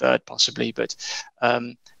 That was the third possibly, but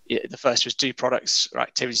the first was do products or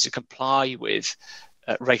activities to comply with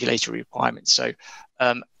regulatory requirements. So,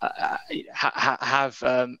 do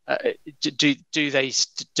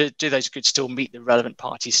those goods still meet the relevant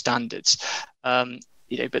party standards?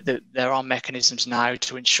 but there are mechanisms now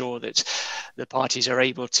to ensure that the parties are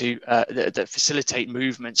able to that facilitate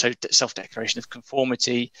movement, so self-declaration of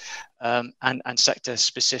conformity and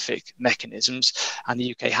sector-specific mechanisms. And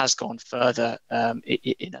the UK has gone further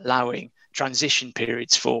in allowing transition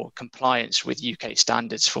periods for compliance with UK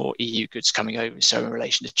standards for EU goods coming over. So in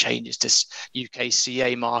relation to changes to UK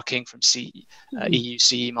CA marking from EU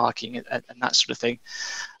CE marking and that sort of thing.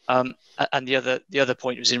 And the other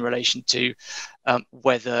point was in relation to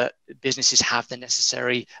whether businesses have the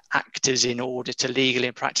necessary actors in order to legally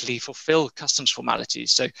and practically fulfil customs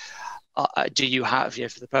formalities. So do you have,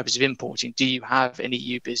 for the purpose of importing, do you have an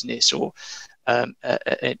EU business or an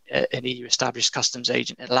EU established customs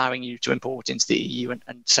agent allowing you to import into the EU,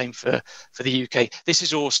 and same for the UK? This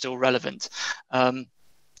is all still relevant.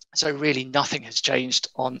 So really nothing has changed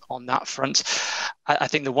on that front. I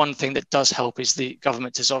think the one thing that does help is the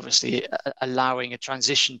government is obviously allowing a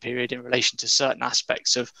transition period in relation to certain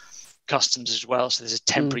aspects of customs as well. So there's a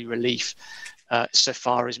temporary relief so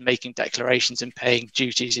far as making declarations and paying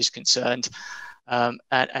duties is concerned.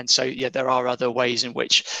 And so, there are other ways in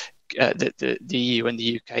which the EU and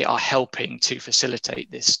the UK are helping to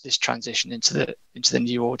facilitate this transition into the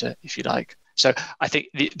new order, if you like. So I think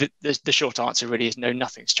the short answer really is no,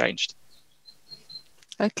 nothing's changed.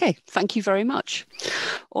 Okay, thank you very much.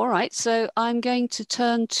 All right, so I'm going to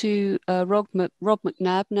turn to Rob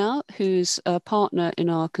McNabb now, who's a partner in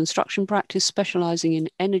our construction practice specialising in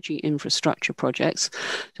energy infrastructure projects,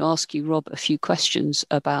 to ask you, Rob, a few questions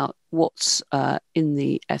about what's in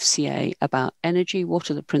the FCA about energy.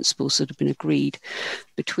 What are the principles that have been agreed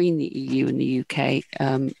between the EU and the UK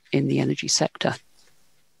in the energy sector?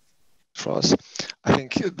 For us, I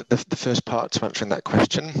think the first part to answering that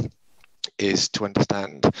question is to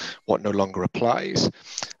understand what no longer applies.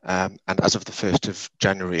 And as of the 1st of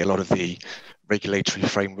January, a lot of the regulatory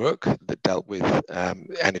framework that dealt with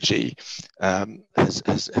energy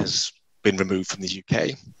has been removed from the UK.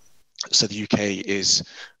 So the UK is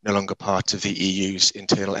no longer part of the EU's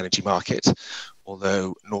internal energy market,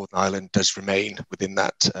 although Northern Ireland does remain within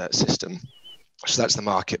that system. So that's the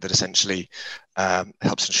market that essentially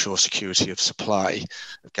helps ensure security of supply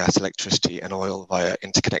of gas, electricity and oil via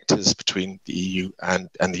interconnectors between the EU and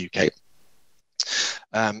the UK.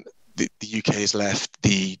 The UK has left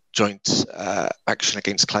the joint action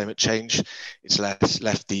against climate change. It's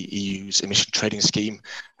left the EU's emission trading scheme,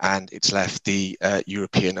 and it's left the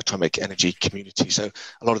European Atomic Energy Community. So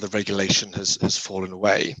a lot of the regulation has fallen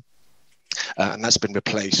away. And that's been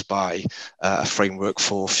replaced by a framework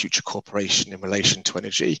for future cooperation in relation to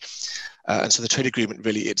energy. And so the trade agreement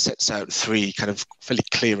really, it sets out three kind of fairly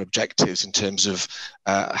clear objectives in terms of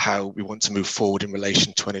how we want to move forward in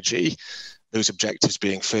relation to energy. Those objectives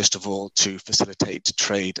being, first of all, to facilitate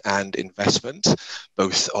trade and investment,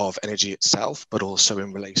 both of energy itself, but also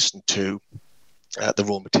in relation to the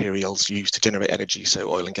raw materials used to generate energy, so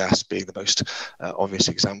oil and gas being the most obvious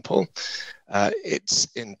example. It's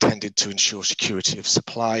intended to ensure security of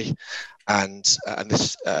supply, and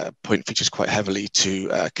this point features quite heavily to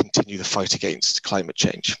continue the fight against climate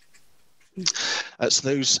change. So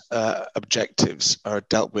those objectives are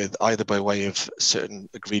dealt with either by way of certain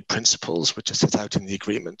agreed principles, which are set out in the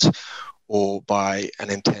agreement, or by an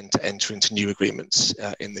intent to enter into new agreements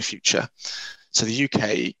in the future. So the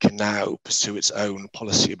UK can now pursue its own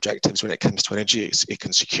policy objectives when it comes to energy. It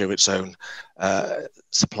can secure its own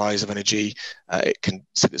supplies of energy. It can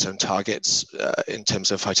set its own targets in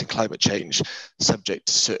terms of fighting climate change, subject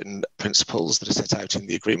to certain principles that are set out in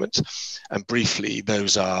the agreement. And briefly,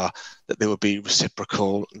 those are that there will be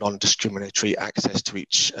reciprocal, non-discriminatory access to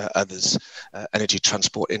each other's energy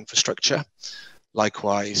transport infrastructure.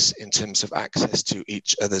 Likewise, in terms of access to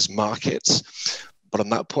each other's markets. But on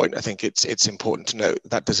that point, I think it's important to note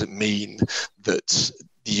that doesn't mean that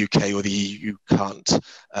the UK or the EU can't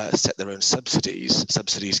set their own subsidies.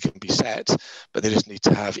 Subsidies can be set, but they just need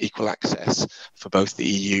to have equal access for both the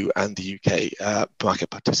EU and the UK market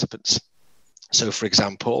participants. So, for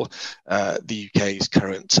example, the UK's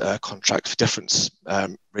current contract for difference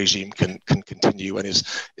regime can continue and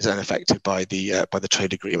is unaffected by the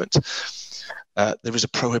trade agreement. There is a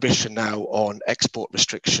prohibition now on export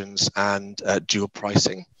restrictions and dual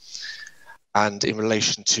pricing. And in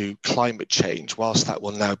relation to climate change, whilst that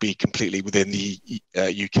will now be completely within the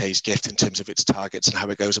UK's gift in terms of its targets and how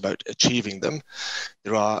it goes about achieving them,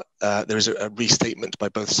 there is a restatement by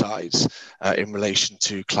both sides in relation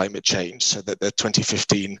to climate change, so that the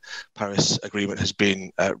 2015 Paris Agreement has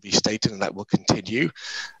been restated, and that will continue.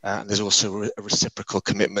 And there's also a reciprocal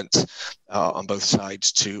commitment on both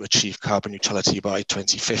sides to achieve carbon neutrality by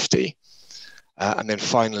 2050. And then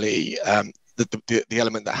finally, the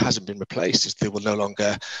element that hasn't been replaced is there will no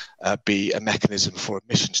longer be a mechanism for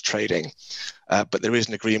emissions trading, but there is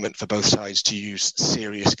an agreement for both sides to use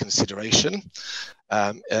serious consideration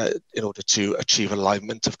in order to achieve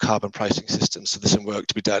alignment of carbon pricing systems. So there's some work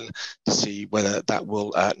to be done to see whether that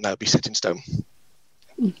will now be set in stone.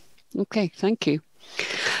 Okay, thank you.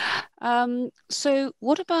 So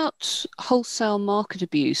what about wholesale market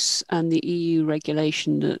abuse and the EU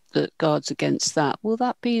regulation that guards against that? Will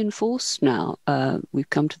that be enforced now? We've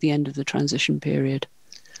come to the end of the transition period.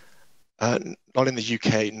 Not in the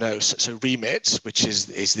UK, no. So REMIT, which is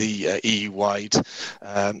the EU-wide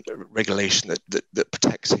regulation that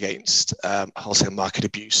protects against wholesale market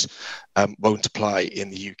abuse, won't apply in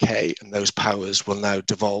the UK, and those powers will now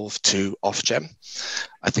devolve to Ofgem.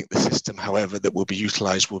 I think the system, however, that will be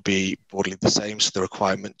utilised will be broadly the same. So the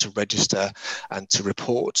requirement to register and to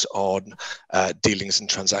report on dealings and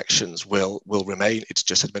transactions will remain. It's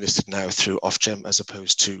just administered now through Ofgem as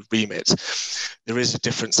opposed to REMIT. There is a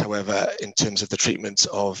difference, however, in terms of the treatment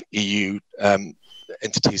of EU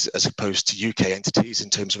entities as opposed to UK entities in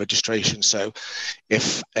terms of registration. So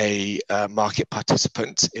if a market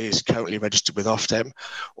participant is currently registered with Ofgem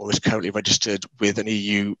or is currently registered with an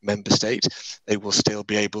EU member state, they will still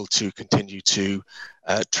be able to continue to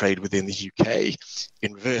trade within the UK.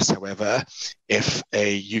 In reverse, however, if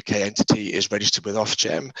a UK entity is registered with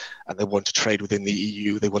Ofgem and they want to trade within the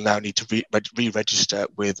EU, they will now need to re-register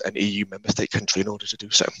with an EU member state country in order to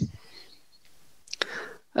do so.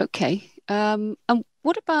 Okay. And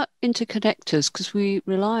what about interconnectors? Because we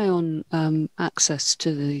rely on access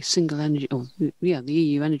to the single energy, the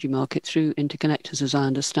EU energy market through interconnectors, as I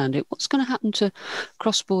understand it. What's going to happen to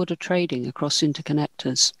cross-border trading across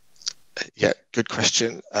interconnectors? Yeah, good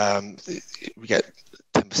question. We get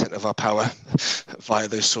 10% of our power via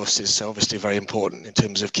those sources, so obviously very important in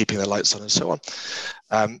terms of keeping the lights on and so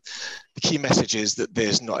on. The key message is that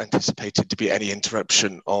there's not anticipated to be any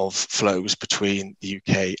interruption of flows between the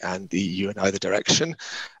UK and the EU in either direction,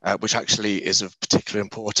 which actually is of particular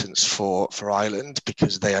importance for Ireland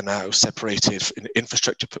because they are now separated in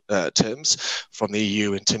infrastructure terms from the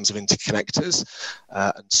EU in terms of interconnectors,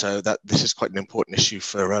 and so that this is quite an important issue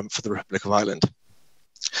for the Republic of Ireland.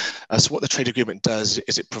 So what the trade agreement does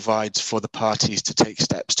is it provides for the parties to take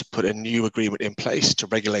steps to put a new agreement in place to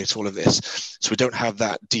regulate all of this. So we don't have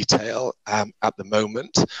that detail at the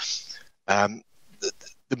moment.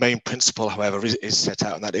 The main principle, however, is set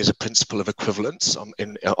out, and that is a principle of equivalence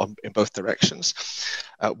in both directions.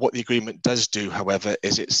 What the agreement does do, however,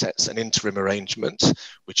 is it sets an interim arrangement,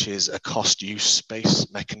 which is a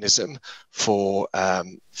cost-use-based mechanism for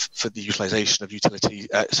the utilisation of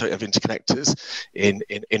interconnectors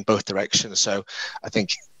in both directions. So I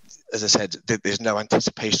think, as I said, there's no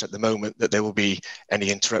anticipation at the moment that there will be any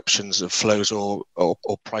interruptions of flows or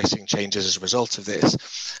pricing changes as a result of this,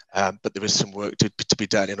 but there is some work to be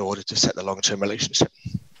done in order to set the long-term relationship.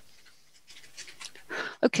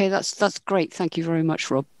 Okay, that's great. Thank you very much,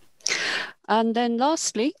 Rob. And then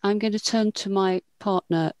lastly, I'm going to turn to my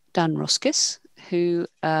partner, Dan Roskis, who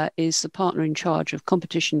is the partner in charge of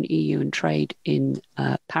competition, EU and trade in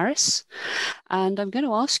Paris. And I'm going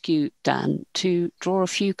to ask you, Dan, to draw a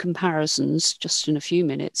few comparisons just in a few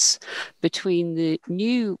minutes between the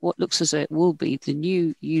new, what looks as though it will be the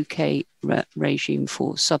new UK regime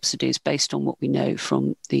for subsidies based on what we know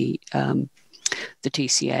from the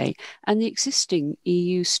TCA and the existing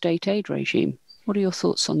EU state aid regime. What are your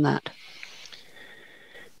thoughts on that?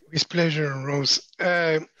 With pleasure, Rose.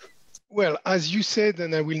 Well, as you said,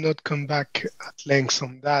 and I will not come back at length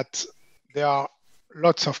on that, there are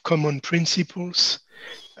lots of common principles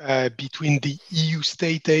between the EU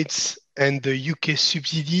state aids and the UK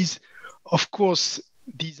subsidies. Of course,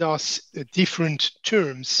 these are different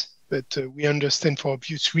terms, but we understand for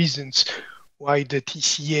obvious reasons why the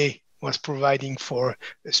TCA was providing for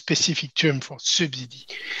a specific term for subsidy.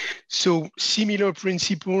 So similar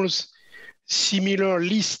principles, similar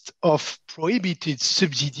list of prohibited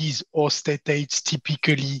subsidies or state aids,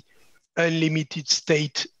 typically unlimited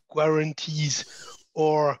state guarantees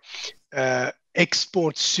or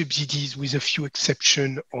export subsidies with a few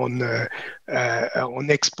exceptions on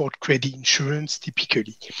export credit insurance,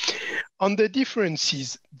 typically. On the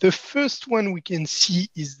differences, the first one we can see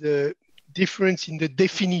is the difference in the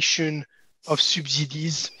definition of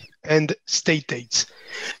subsidies and state aids.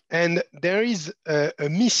 And there is a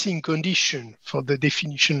missing condition for the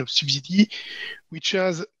definition of subsidy, which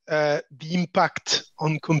has the impact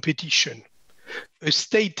on competition. A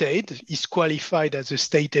state aid is qualified as a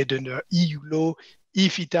state aid under EU law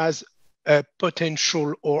if it has a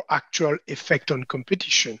potential or actual effect on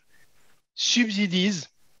competition. Subsidies,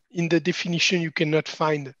 in the definition, you cannot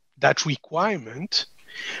find that requirement,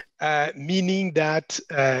 meaning that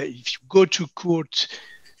if you go to court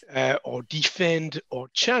or defend or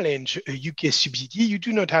challenge a UK subsidy, you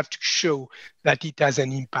do not have to show that it has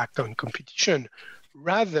an impact on competition.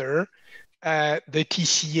 Rather, the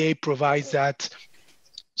TCA provides that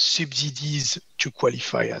subsidies to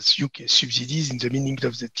qualify as UK subsidies in the meaning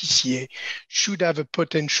of the TCA should have a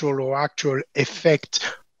potential or actual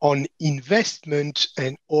effect on investment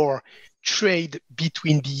and or trade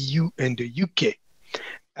between the EU and the UK.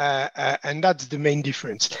 And that's the main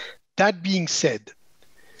difference. That being said,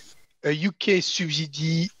 a UK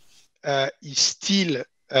subsidy is still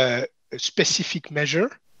a specific measure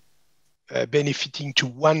benefiting to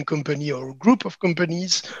one company or a group of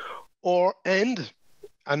companies, and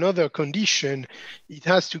another condition, it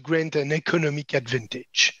has to grant an economic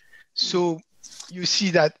advantage. So you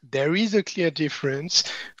see that there is a clear difference,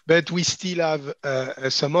 but we still have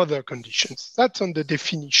some other conditions. That's on the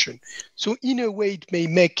definition. So in a way, it may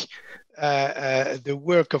make the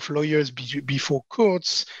work of lawyers before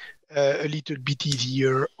courts a little bit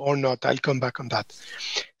easier or not. I'll come back on that.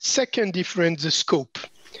 Second difference, the scope.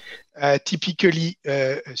 Typically,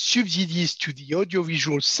 subsidies to the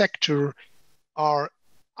audiovisual sector are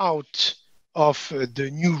out of the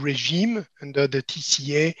new regime under the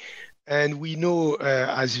TCA. And we know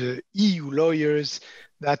as EU lawyers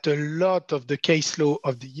that a lot of the case law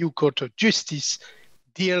of the EU Court of Justice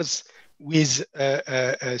deals with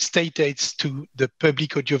state aids to the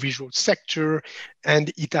public audiovisual sector,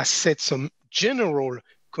 and it has set some general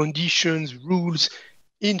conditions, rules,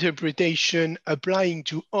 interpretation applying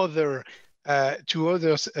to other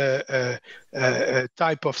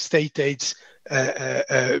type of state aids,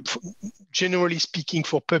 generally speaking,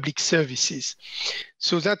 for public services.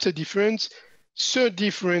 So that's a difference. Third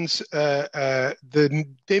difference, the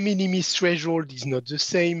de minimis threshold is not the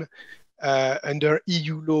same. Under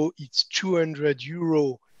EU law, it's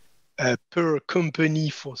 €200 per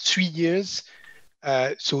company for 3 years.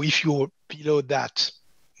 So if you're below that,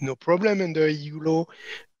 no problem under EU law.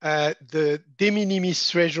 The de minimis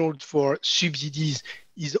threshold for subsidies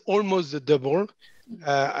is almost the double,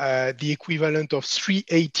 the equivalent of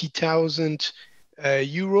 380,000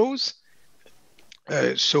 euros.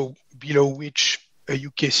 So below which a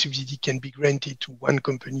UK subsidy can be granted to one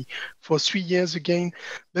company for 3 years again.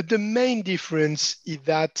 But the main difference is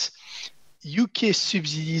that UK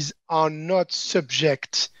subsidies are not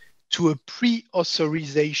subject to a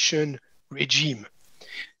pre-authorization regime.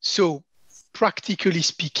 So practically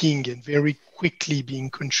speaking, and very quickly being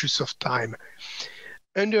conscious of time,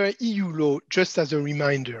 under EU law, just as a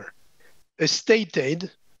reminder, a state aid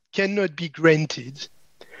cannot be granted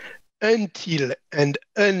until and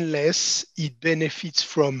unless it benefits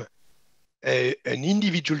from an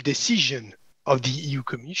individual decision of the EU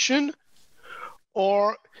Commission,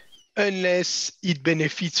 or unless it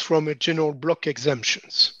benefits from a general block exemption.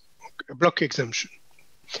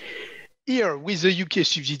 Here, with the UK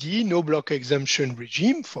subsidy, no block exemption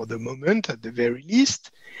regime for the moment, at the very least,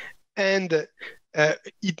 and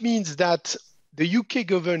it means that the UK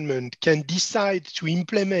government can decide to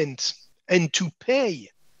implement and to pay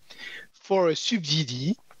for a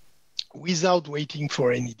subsidy without waiting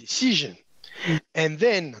for any decision. And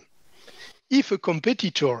then if a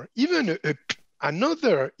competitor, even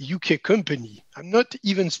another UK company, I'm not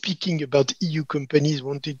even speaking about EU companies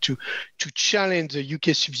wanting to challenge the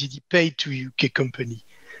UK subsidy paid to a UK company,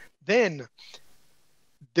 then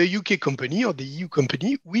the UK company or the EU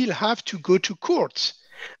company will have to go to court.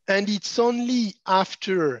 And it's only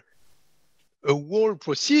after a whole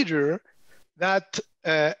procedure that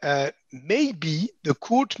maybe the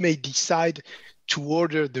court may decide to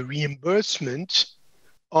order the reimbursement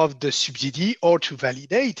of the subsidy or to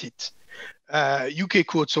validate it. UK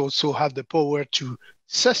courts also have the power to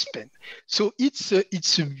suspend. So it's a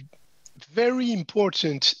very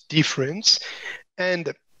important difference.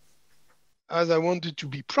 And as I wanted to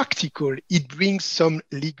be practical, it brings some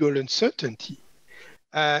legal uncertainty.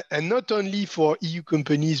 And not only for EU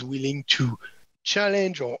companies willing to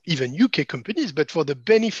challenge, or even UK companies, but for the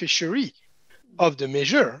beneficiary of the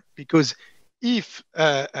measure, because if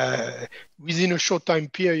within a short time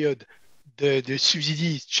period, the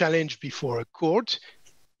subsidy is challenged before a court,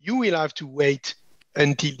 you will have to wait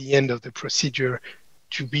until the end of the procedure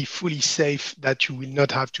to be fully safe that you will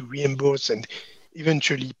not have to reimburse and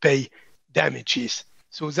eventually pay damages.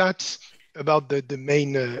 So that's about the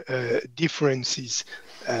main differences.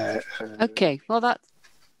 Okay, well,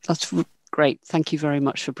 that's great. Thank you very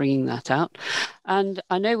much for bringing that out. And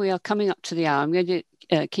I know we are coming up to the hour. I'm going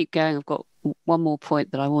to keep going. I've got one more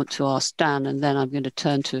point that I want to ask Dan, and then I'm going to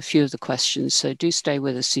turn to a few of the questions. So do stay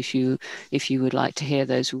with us if you would like to hear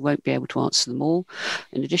those. We won't be able to answer them all.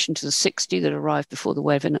 In addition to the 60 that arrived before the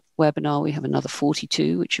webinar, we have another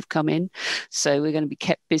 42 which have come in. So we're going to be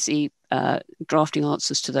kept busy drafting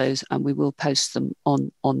answers to those, and we will post them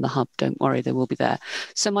on the hub. Don't worry, they will be there.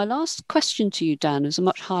 So my last question to you, Dan, is a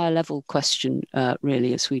much higher level question,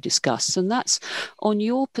 really, as we discussed, and that's on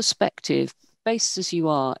your perspective, based as you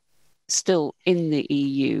are still in the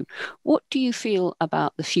EU, what do you feel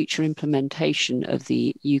about the future implementation of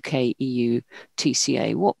the UK-EU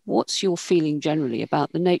TCA? What's your feeling generally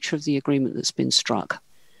about the nature of the agreement that's been struck?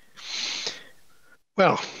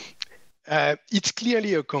 Well, it's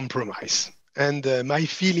clearly a compromise. And my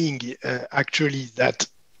feeling actually is that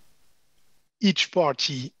each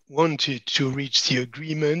party wanted to reach the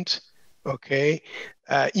agreement, okay,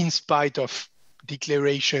 in spite of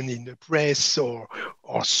declaration in the press or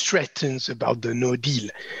threats about the no deal.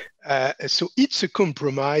 So it's a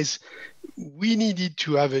compromise. We needed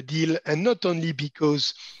to have a deal, and not only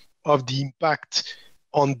because of the impact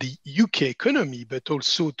on the UK economy, but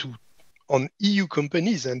also on EU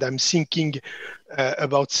companies. And I'm thinking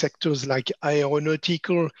about sectors like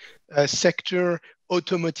aeronautical sector,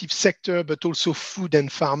 automotive sector, but also food and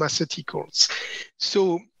pharmaceuticals.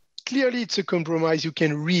 So clearly it's a compromise. You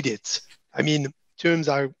can read it. I mean, terms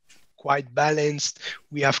are quite balanced.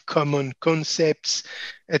 We have common concepts,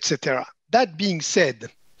 etc. That being said,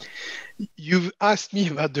 you've asked me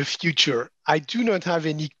about the future. I do not have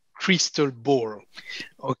any crystal ball,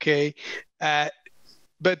 okay?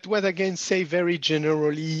 But what I can say very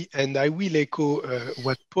generally, and I will echo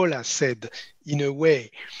what Paula said in a way,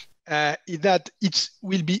 is that it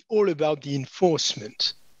will be all about the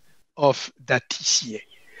enforcement of that TCA.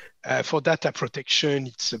 For data protection,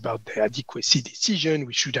 it's about the adequacy decision.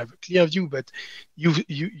 We should have a clear view. But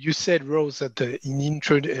you said, Rose, that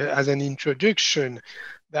as an introduction,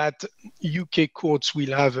 that UK courts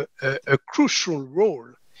will have a crucial role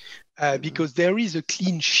because there is a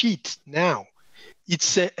clean sheet now.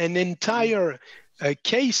 It's an entire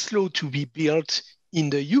case law to be built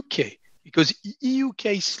in the UK because EU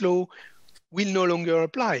case law will no longer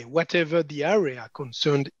apply, whatever the area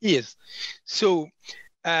concerned is. So,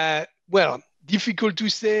 well, difficult to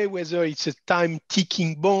say whether it's a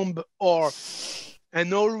time-ticking bomb or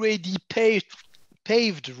an already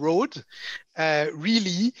paved road.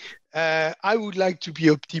 Really, I would like to be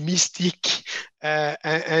optimistic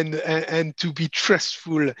and to be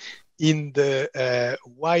trustful in the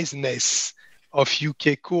wiseness of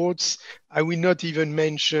UK courts. I will not even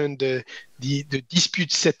mention the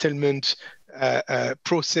dispute settlement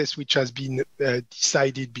process, which has been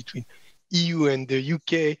decided between EU and the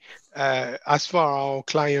UK. As far as our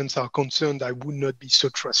clients are concerned, I would not be so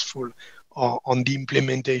trustful on the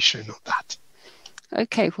implementation of that.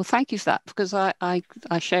 Okay, well, thank you for that, because I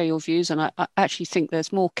share your views, and I actually think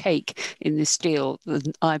there's more cake in this deal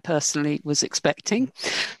than I personally was expecting,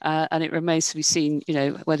 and it remains to be seen,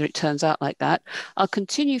 whether it turns out like that. I'll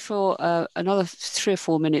continue for another 3 or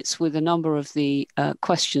 4 minutes with a number of the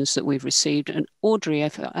questions that we've received, and Audrey,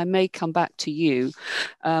 if I may come back to you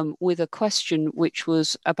with a question which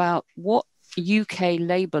was about what UK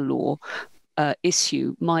labour law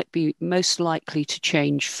issue might be most likely to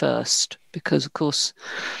change first, because of course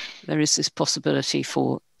there is this possibility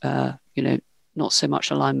for not so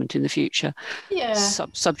much alignment in the future,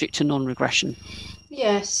 subject to non-regression.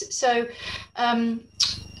 Yes, so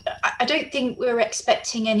I don't think we're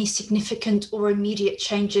expecting any significant or immediate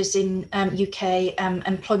changes in UK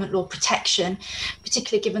employment law protection,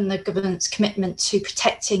 particularly given the government's commitment to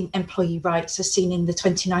protecting employee rights. As seen in the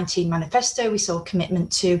 2019 manifesto, we saw a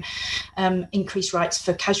commitment to increase rights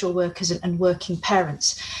for casual workers and working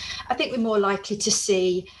parents. I think we're more likely to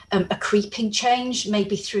see a creeping change,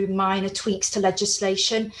 maybe through minor tweaks to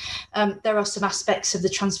legislation. There are some aspects of the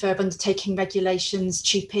transfer of undertaking regulations,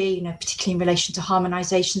 TUPE, particularly in relation to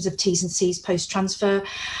harmonisations of T's and C's post-transfer,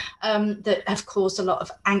 that have caused a lot of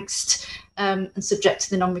angst and subject to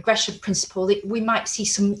the non-regression principle. We might see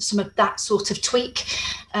some of that sort of tweak.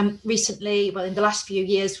 Recently, well, in the last few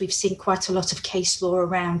years, we've seen quite a lot of case law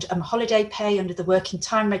around holiday pay under the working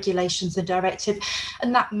time regulations and directive,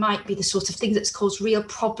 and that might be the sort of thing that's caused real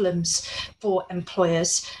problems for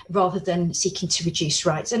employers rather than seeking to reduce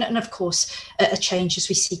rights. And of course, a change as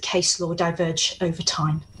we see case law diverge over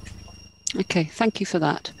time. Okay, thank you for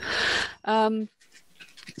that.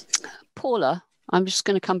 Paula, I'm just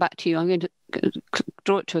going to come back to you. I'm going to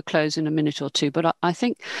draw it to a close in a minute or two, but I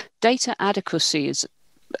think data adequacy is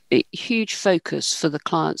a huge focus for the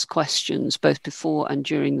client's questions, both before and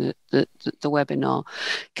during the webinar.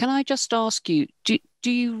 Can I just ask you, do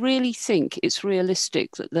you really think it's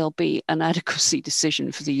realistic that there'll be an adequacy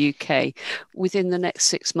decision for the UK within the next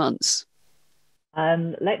 6 months?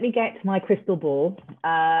 Let me get my crystal ball,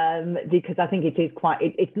 because I think it is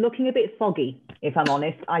it's looking a bit foggy, if I'm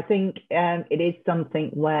honest. I think it is something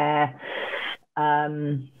where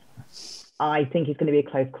I think it's going to be a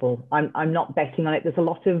close call. I'm not betting on it. There's a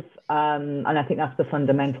lot of, and I think that's the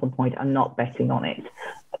fundamental point. I'm not betting on it.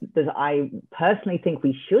 I personally think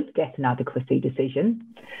we should get an adequacy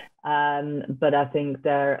decision, but I think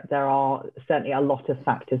there are certainly a lot of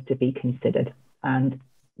factors to be considered. And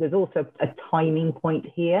there's also a timing point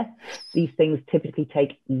here. These things typically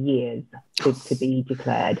take years to be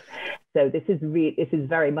declared. So this is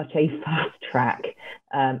very much a fast track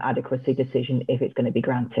adequacy decision if it's going to be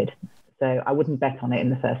granted. So I wouldn't bet on it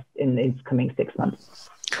in these coming 6 months.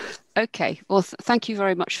 Okay, well, thank you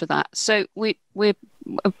very much for that. So we're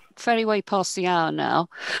fairly way past the hour now.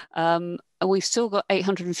 And we've still got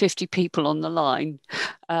 850 people on the line.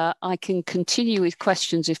 I can continue with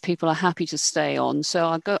questions if people are happy to stay on.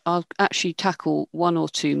 So I'll actually tackle one or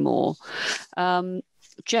two more.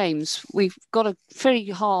 James, we've got a very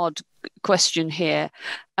hard question here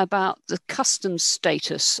about the customs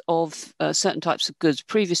status of certain types of goods,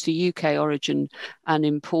 previously UK origin and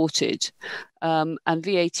imported, and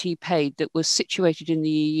VAT paid that was situated in the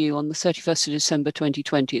EU on the 31st of December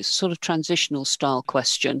 2020. It's a sort of transitional style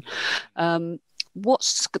question.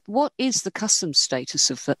 What is the customs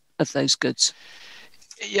status of those goods?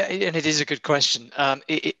 Yeah, and it is a good question.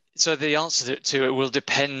 So the answer to it will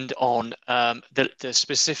depend on the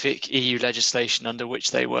specific EU legislation under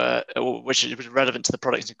which they were, or which was relevant to the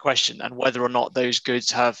products in question, and whether or not those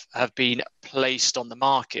goods have been placed on the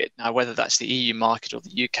market. Now, whether that's the EU market or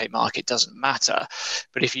the UK market doesn't matter.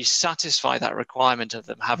 But if you satisfy that requirement of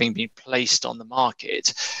them having been placed on the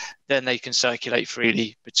market, then they can circulate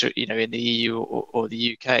freely, in the EU or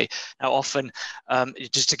the UK. Now, often,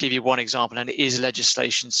 just to give you one example, and it is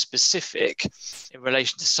legislation specific, in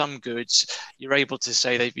relation to some goods, you're able to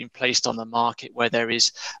say they've been placed on the market where there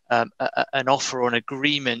is an offer or an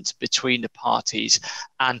agreement between the parties,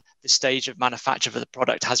 and the stage of manufacture for the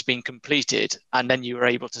product has been completed, and then you are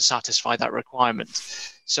able to satisfy that requirement.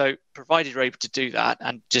 So provided you're able to do that,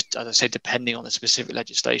 and just, as I said, depending on the specific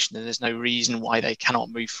legislation, then there's no reason why they cannot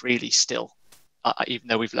move freely still, even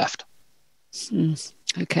though we've left.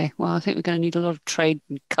 Okay, well, I think we're going to need a lot of trade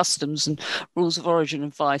and customs and rules of origin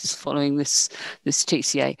advice following this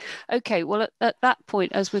TCA. Okay, well, at that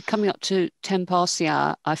point, as we're coming up to 10 past the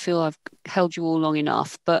hour, I feel I've held you all long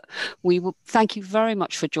enough, but we will thank you very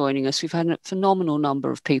much for joining us. We've had a phenomenal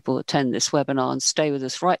number of people attend this webinar and stay with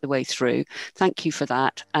us right the way through. Thank you for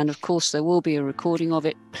that. And of course, there will be a recording of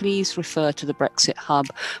it. Please refer to the Brexit Hub.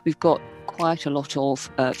 We've got quite a lot of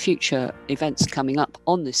future events coming up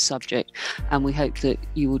on this subject, and we hope that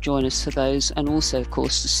you will join us for those, and also, of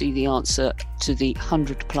course, to see the answer to the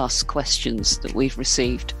 100+ questions that we've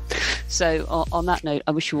received. So on that note,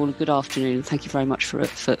 I wish you all a good afternoon. Thank you very much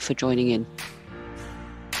for joining in.